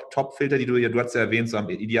die Top-Filter, du hast ja erwähnt, so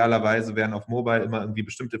idealerweise werden auf Mobile immer irgendwie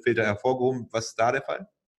bestimmte Filter hervorgehoben. Was ist da der Fall?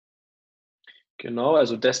 Genau,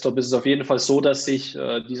 also Desktop ist es auf jeden Fall so, dass sich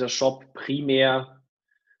dieser Shop primär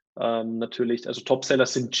natürlich, also Topseller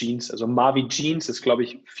sind Jeans. Also Mavi Jeans ist, glaube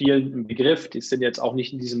ich, vielen ein Begriff. Die sind jetzt auch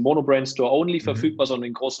nicht in diesem Monobrand Store only verfügbar, sondern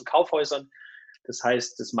in großen Kaufhäusern. Das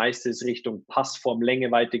heißt, das meiste ist Richtung Passform,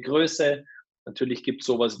 Länge, Weite, Größe. Natürlich gibt es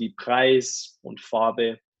sowas wie Preis und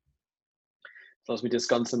Farbe. Lass mich das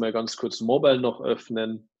Ganze mal ganz kurz mobile noch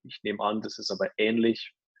öffnen. Ich nehme an, das ist aber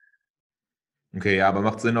ähnlich. Okay, ja, aber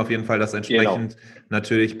macht Sinn auf jeden Fall, dass entsprechend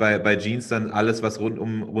natürlich bei Jeans dann alles, was rund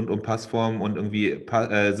um Passform und irgendwie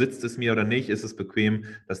sitzt es mir oder nicht, ist es bequem,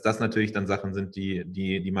 dass das natürlich dann Sachen sind,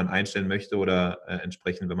 die man einstellen möchte oder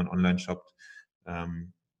entsprechend, wenn man online shoppt,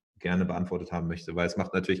 gerne beantwortet haben möchte. Weil es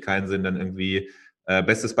macht natürlich keinen Sinn, dann irgendwie,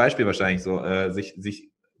 bestes Beispiel wahrscheinlich so,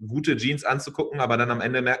 sich gute Jeans anzugucken, aber dann am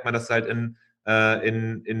Ende merkt man, dass halt in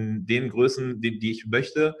den Größen, die ich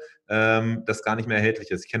möchte, das gar nicht mehr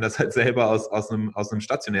erhältlich ist. Ich kenne das halt selber aus einem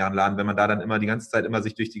stationären Laden, wenn man da dann immer die ganze Zeit immer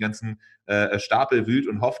sich durch die ganzen Stapel wühlt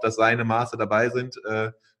und hofft, dass seine Maße dabei sind.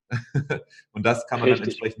 Und das kann man dann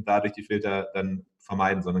entsprechend dadurch die Filter dann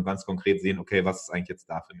vermeiden, sondern ganz konkret sehen, okay, was ist eigentlich jetzt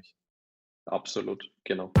da für mich? Absolut,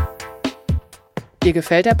 genau. Dir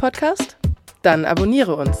gefällt der Podcast? Dann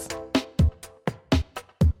abonniere uns.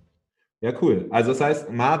 Ja, cool. Also das heißt,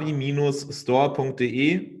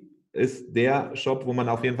 mavi-store.de ist der Shop, wo man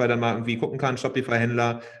auf jeden Fall dann mal irgendwie gucken kann,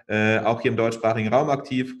 Shopify-Händler, auch hier im deutschsprachigen Raum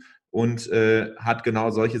aktiv und hat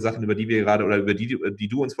genau solche Sachen, über die wir gerade oder über die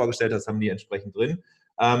du uns vorgestellt hast, haben die entsprechend drin.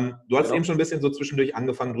 Du hast eben Genau. schon ein bisschen so zwischendurch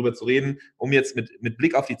angefangen, drüber zu reden, um jetzt mit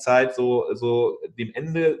Blick auf die Zeit so dem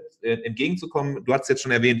Ende entgegenzukommen. Du hast jetzt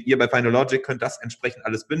schon erwähnt, ihr bei Final Logic könnt das entsprechend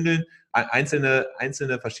alles bündeln. Einzelne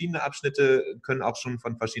verschiedene Abschnitte können auch schon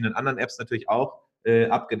von verschiedenen anderen Apps natürlich auch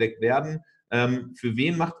abgedeckt werden. Für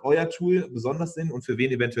wen macht euer Tool besonders Sinn und für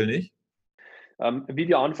wen eventuell nicht? Wie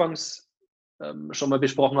wir anfangs schon mal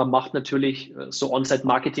besprochen haben, macht natürlich so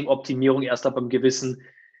On-Site-Marketing-Optimierung erst ab einem gewissen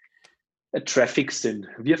Traffic Sinn.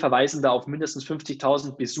 Wir verweisen da auf mindestens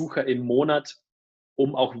 50.000 Besucher im Monat,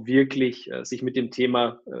 um auch wirklich sich mit dem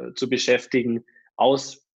Thema zu beschäftigen,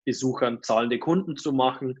 aus Besuchern zahlende Kunden zu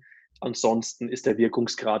machen. Ansonsten ist der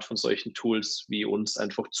Wirkungsgrad von solchen Tools wie uns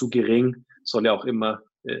einfach zu gering, soll ja auch immer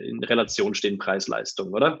in Relation stehen,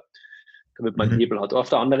 Preis-Leistung, oder? Damit man einen Mhm. Hebel hat. Auf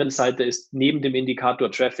der anderen Seite ist neben dem Indikator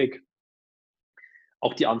Traffic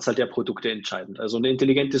auch die Anzahl der Produkte entscheidend. Also eine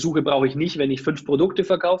intelligente Suche brauche ich nicht, wenn ich 5 Produkte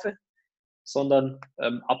verkaufe, sondern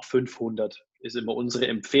ab 500 ist immer unsere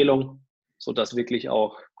Empfehlung, sodass wirklich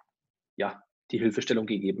auch ja, die Hilfestellung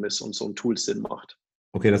gegeben ist und so ein Tool Sinn macht.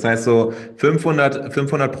 Okay, das heißt so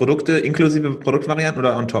 500 Produkte inklusive Produktvarianten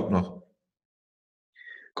oder on top noch?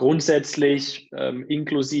 Grundsätzlich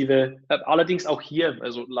inklusive, allerdings auch hier,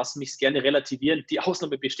 also lass mich es gerne relativieren, die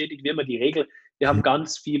Ausnahme bestätigt wie immer die Regel. Wir haben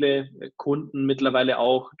ganz viele Kunden mittlerweile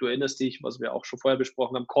auch, du erinnerst dich, was wir auch schon vorher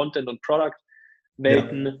besprochen haben, Content- und Ja.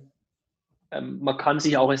 Product-Welten. Man kann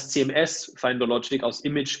sich auch als CMS Finder Logic aus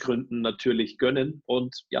Imagegründen natürlich gönnen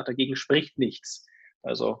und ja, dagegen spricht nichts.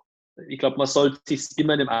 Also ich glaube, man sollte sich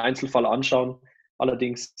immer in dem Einzelfall anschauen.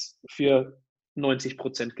 Allerdings für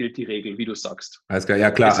 90% gilt die Regel, wie du sagst. Alles klar,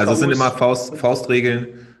 ja klar. Also es sind immer SKUs,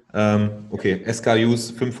 Faustregeln. Okay,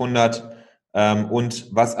 SKUs 500.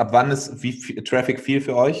 Und ab wann ist Traffic viel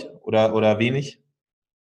für euch oder wenig?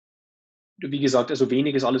 wie gesagt, also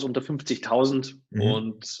wenig ist alles unter 50.000 Mhm.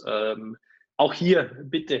 und auch hier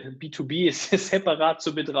bitte, B2B ist separat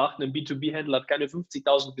zu betrachten. Ein B2B-Händler hat keine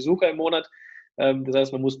 50.000 Besucher im Monat. Das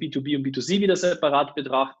heißt, man muss B2B und B2C wieder separat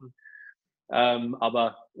betrachten.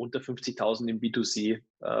 Aber unter 50.000 im B2C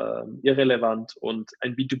irrelevant. Und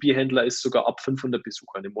ein B2B-Händler ist sogar ab 500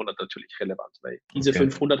 Besuchern im Monat natürlich relevant, weil diese Okay.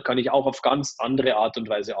 500 kann ich auch auf ganz andere Art und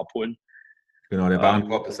Weise abholen. Genau, der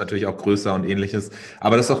Warenkorb ist natürlich auch größer und ähnliches.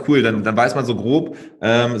 Aber das ist doch cool. Dann weiß man so grob,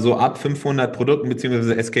 so ab 500 Produkten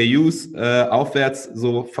beziehungsweise SKUs aufwärts,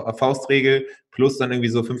 so Faustregel, plus dann irgendwie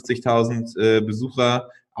so 50.000 Besucher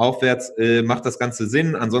aufwärts, macht das Ganze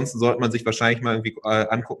Sinn. Ansonsten sollte man sich wahrscheinlich mal irgendwie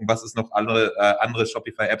angucken, was es noch andere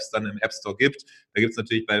Shopify-Apps dann im App Store gibt. Da gibt es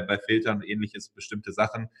natürlich bei Filtern und ähnliches bestimmte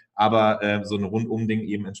Sachen. Aber so ein Rundum-Ding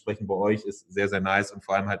eben entsprechend bei euch ist sehr, sehr nice und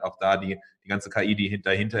vor allem halt auch da die ganze KI, die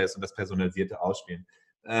dahinter ist und das personalisierte Ausspielen.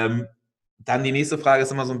 Dann die nächste Frage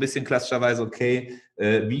ist immer so ein bisschen klassischerweise, okay,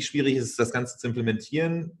 wie schwierig ist es, das Ganze zu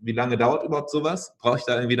implementieren? Wie lange dauert überhaupt sowas? Brauche ich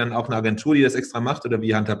da irgendwie dann auch eine Agentur, die das extra macht oder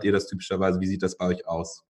wie handhabt ihr das typischerweise? Wie sieht das bei euch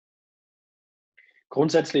aus?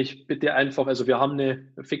 Grundsätzlich bitte einfach, also wir haben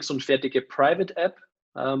eine fix und fertige Private App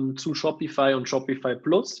zu Shopify und Shopify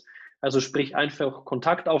Plus. Also sprich einfach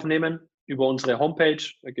Kontakt aufnehmen über unsere Homepage.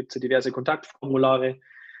 Da gibt es ja diverse Kontaktformulare.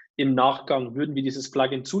 Im Nachgang würden wir dieses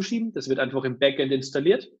Plugin zuschieben. Das wird einfach im Backend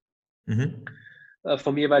installiert Mhm.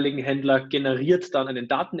 vom jeweiligen Händler, generiert dann einen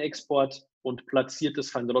Datenexport und platziert das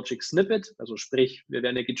Finder Logic Snippet. Also sprich, wir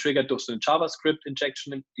werden ja getriggert durch so eine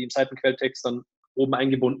JavaScript-Injection, die im Seitenquelltext dann oben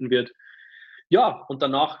eingebunden wird. Ja, und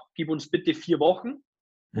danach gib uns bitte 4 Wochen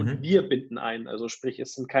und Mhm. wir binden ein. Also sprich,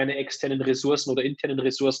 es sind keine externen Ressourcen oder internen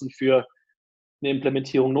Ressourcen für eine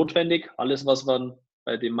Implementierung notwendig. Alles, was man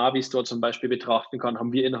bei dem Mavi Store zum Beispiel betrachten kann,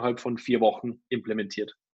 haben wir innerhalb von 4 Wochen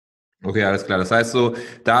implementiert. Okay, alles klar. Das heißt so,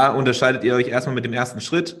 da unterscheidet ihr euch erstmal mit dem ersten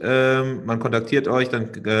Schritt. Man kontaktiert euch,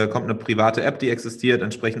 dann kommt eine private App, die existiert,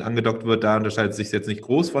 entsprechend angedockt wird. Da unterscheidet es sich jetzt nicht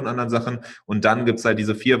groß von anderen Sachen. Und dann gibt's halt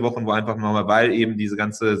diese 4 Wochen, wo einfach nochmal, weil eben diese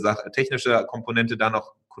ganze technische Komponente da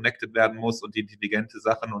noch connected werden muss und die intelligente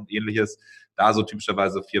Sachen und ähnliches, da so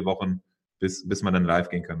typischerweise 4 Wochen, bis man dann live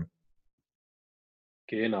gehen kann.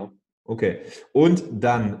 Genau. Okay. Und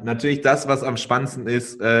dann natürlich das, was am spannendsten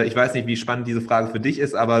ist. Ich weiß nicht, wie spannend diese Frage für dich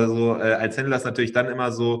ist, aber so als Händler ist natürlich dann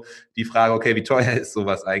immer so die Frage, okay, wie teuer ist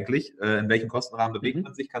sowas eigentlich? In welchem Kostenrahmen bewegt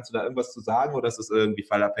man Mhm. sich? Kannst du da irgendwas zu sagen oder ist es irgendwie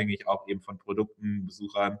fallabhängig auch eben von Produkten,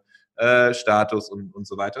 Besuchern, Status und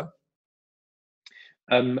so weiter?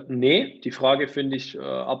 Nee, die Frage finde ich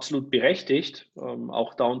absolut berechtigt.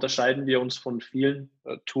 Auch da unterscheiden wir uns von vielen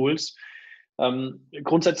Tools.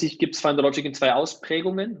 Grundsätzlich gibt es FinderLogic in 2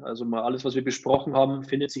 Ausprägungen. Also mal alles, was wir besprochen haben,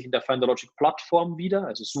 findet sich in der FinderLogic-Plattform wieder.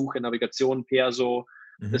 Also Suche, Navigation, Perso,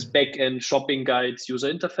 das Backend, Shopping Guides,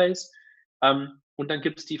 User Interface. Und dann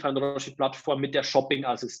gibt es die FinderLogic-Plattform mit der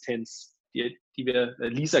Shopping-Assistenz, die wir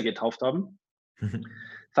Lisa getauft haben.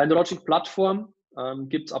 FinderLogic-Plattform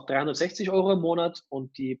gibt es ab 360 € im Monat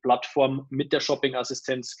und die Plattform mit der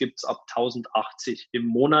Shopping-Assistenz gibt es ab 1080 im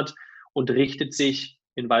Monat und richtet sich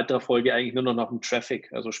in weiterer Folge eigentlich nur noch nach dem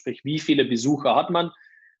Traffic. Also sprich, wie viele Besucher hat man?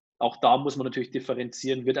 Auch da muss man natürlich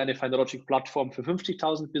differenzieren. Wird eine FinderLogic-Plattform für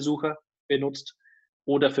 50.000 Besucher benutzt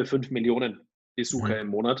oder für 5 Millionen Besucher im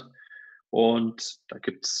Monat? Und da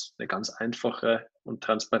gibt es eine ganz einfache und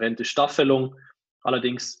transparente Staffelung,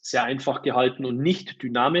 allerdings sehr einfach gehalten und nicht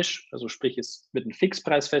dynamisch. Also sprich, es wird ein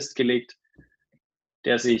Fixpreis festgelegt,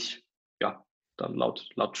 der sich ja dann laut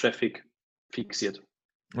Traffic fixiert.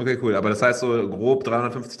 Okay, cool. Aber das heißt so grob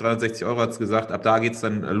 350, 360 € hat es gesagt, ab da geht es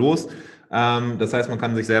dann los. Das heißt, man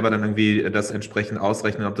kann sich selber dann irgendwie das entsprechend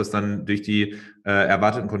ausrechnen, ob das dann durch die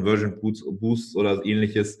erwarteten Conversion Boosts oder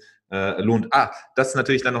ähnliches lohnt. Das ist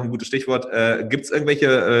natürlich dann noch ein gutes Stichwort. Gibt es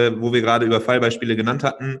irgendwelche, wo wir gerade über Fallbeispiele genannt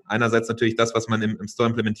hatten? Einerseits natürlich das, was man im Store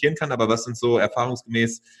implementieren kann, aber was sind so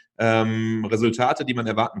erfahrungsgemäß Resultate, die man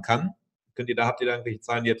erwarten kann? Habt ihr da irgendwelche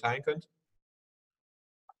Zahlen, die ihr teilen könnt?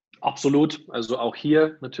 Absolut. Also auch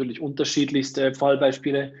hier natürlich unterschiedlichste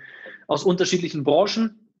Fallbeispiele aus unterschiedlichen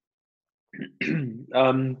Branchen.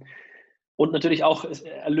 Und natürlich auch,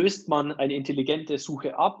 löst man eine intelligente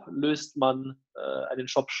Suche ab, löst man einen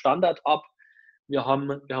Shop-Standard ab. Wir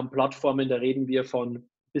haben Plattformen, da reden wir von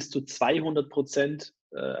bis zu 200%,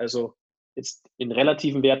 also jetzt in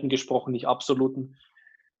relativen Werten gesprochen, nicht absoluten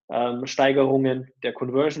Steigerungen der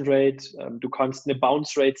Conversion Rate. Du kannst eine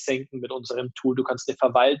Bounce Rate senken mit unserem Tool, du kannst eine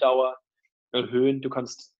Verweildauer erhöhen, du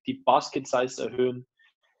kannst die Basket Size erhöhen.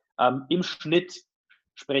 Im Schnitt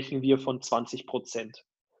sprechen wir von 20%.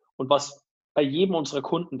 Und was bei jedem unserer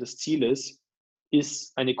Kunden das Ziel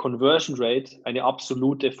ist eine Conversion Rate, eine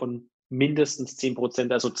absolute von mindestens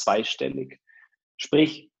 10%, also zweistellig.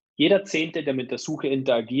 Sprich, jeder Zehnte, der mit der Suche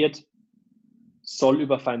interagiert, soll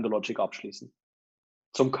über FinderLogic abschließen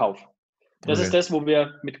zum Kauf. Das ist das, wo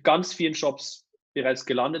wir mit ganz vielen Shops bereits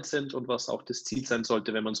gelandet sind und was auch das Ziel sein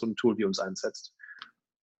sollte, wenn man so ein Tool wie uns einsetzt.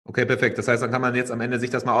 Okay, perfekt. Das heißt, dann kann man jetzt am Ende sich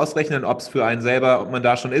das mal ausrechnen, ob es für einen selber, ob man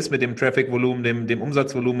da schon ist mit dem Traffic-Volumen, dem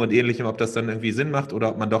Umsatzvolumen und ähnlichem, ob das dann irgendwie Sinn macht oder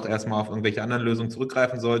ob man doch erstmal auf irgendwelche anderen Lösungen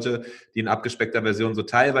zurückgreifen sollte, die in abgespeckter Version so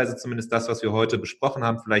teilweise zumindest das, was wir heute besprochen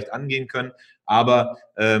haben, vielleicht angehen können. Aber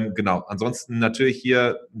genau, ansonsten natürlich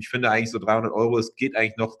hier, ich finde eigentlich so 300 €, es geht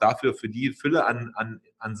eigentlich noch dafür, für die Fülle an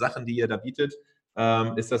Sachen, die ihr da bietet,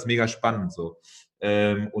 ist das mega spannend so.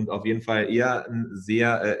 Und auf jeden Fall eher ein sehr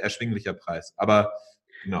erschwinglicher Preis. Aber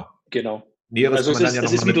genau. Näheres also kann man dann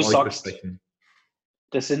ja nochmal mit euch besprechen.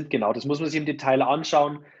 Das muss man sich im Detail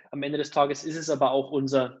anschauen. Am Ende des Tages ist es aber auch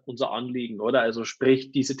unser Anliegen, oder? Also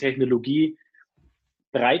sprich, diese Technologie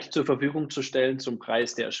breit zur Verfügung zu stellen zum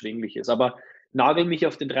Preis, der erschwinglich ist. Aber nagel mich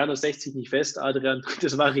auf den 360 nicht fest, Adrian.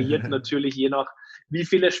 Das variiert natürlich je nach, wie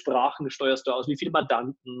viele Sprachen steuerst du aus, wie viele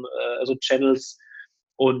Mandanten, also Channels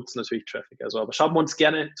und natürlich Traffic. Also, aber schauen wir uns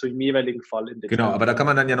gerne zu dem jeweiligen Fall im Detail. Genau, aber da kann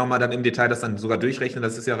man dann ja nochmal dann im Detail das dann sogar durchrechnen.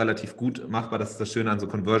 Das ist ja relativ gut machbar. Das ist das Schöne an so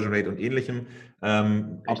Conversion Rate und ähnlichem.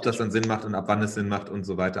 Ob das dann Sinn macht und ab wann es Sinn macht und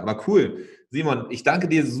so weiter. Aber cool. Simon, ich danke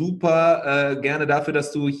dir super gerne dafür,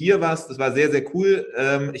 dass du hier warst. Das war sehr, sehr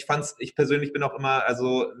cool. Ich persönlich bin auch immer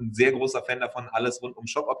ein sehr großer Fan davon, alles rund um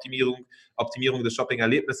Shop-Optimierung, Optimierung des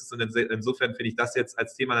Shopping-Erlebnisses. Und insofern finde ich das jetzt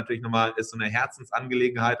als Thema natürlich nochmal ist so eine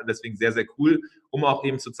Herzensangelegenheit und deswegen sehr, sehr cool, um auch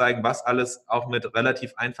eben zu zeigen, was alles auch mit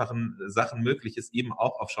relativ einfachen Sachen möglich ist, eben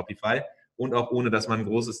auch auf Shopify und auch ohne, dass man ein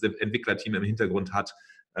großes Entwicklerteam im Hintergrund hat.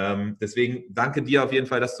 Deswegen danke dir auf jeden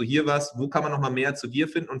Fall, dass du hier warst. Wo kann man noch mal mehr zu dir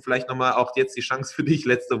finden und vielleicht noch mal auch jetzt die Chance für dich,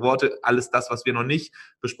 letzte Worte, alles das, was wir noch nicht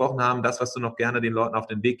besprochen haben, das, was du noch gerne den Leuten auf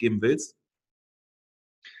den Weg geben willst?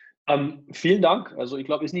 Vielen Dank. Also ich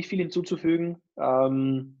glaube, es ist nicht viel hinzuzufügen.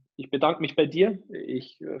 Ich bedanke mich bei dir.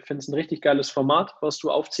 Ich finde es ein richtig geiles Format, was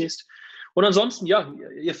du aufziehst. Und ansonsten, ja,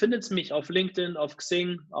 ihr findet mich auf LinkedIn, auf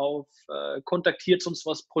Xing, kontaktiert uns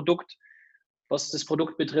was das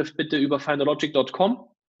Produkt betrifft, bitte über finderlogic.com.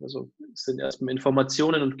 Also es sind erstmal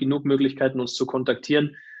Informationen und genug Möglichkeiten, uns zu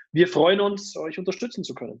kontaktieren. Wir freuen uns, euch unterstützen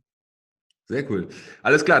zu können. Sehr cool.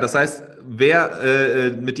 Alles klar. Das heißt,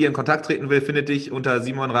 wer mit dir in Kontakt treten will, findet dich unter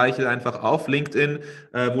Simon Reichel einfach auf LinkedIn,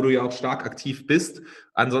 wo du ja auch stark aktiv bist.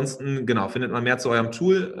 Ansonsten, genau, findet man mehr zu eurem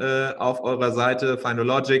Tool auf eurer Seite,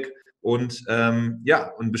 FinderLogic. Und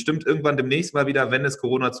und bestimmt irgendwann demnächst mal wieder, wenn es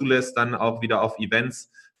Corona zulässt, dann auch wieder auf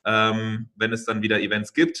Events, wenn es dann wieder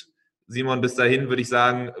Events gibt. Simon, bis dahin würde ich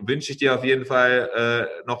sagen, wünsche ich dir auf jeden Fall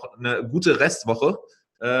noch eine gute Restwoche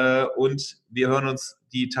und wir hören uns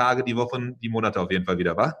die Tage, die Wochen, die Monate auf jeden Fall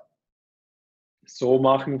wieder, wa? So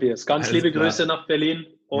machen wir es. Ganz Alles liebe klar. Grüße nach Berlin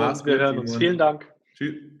und Mach's wir gut, hören uns. Simon. Vielen Dank.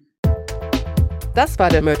 Tschüss. Das war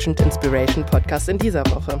der Merchant Inspiration Podcast in dieser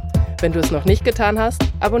Woche. Wenn du es noch nicht getan hast,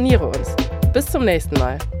 abonniere uns. Bis zum nächsten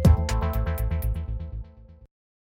Mal.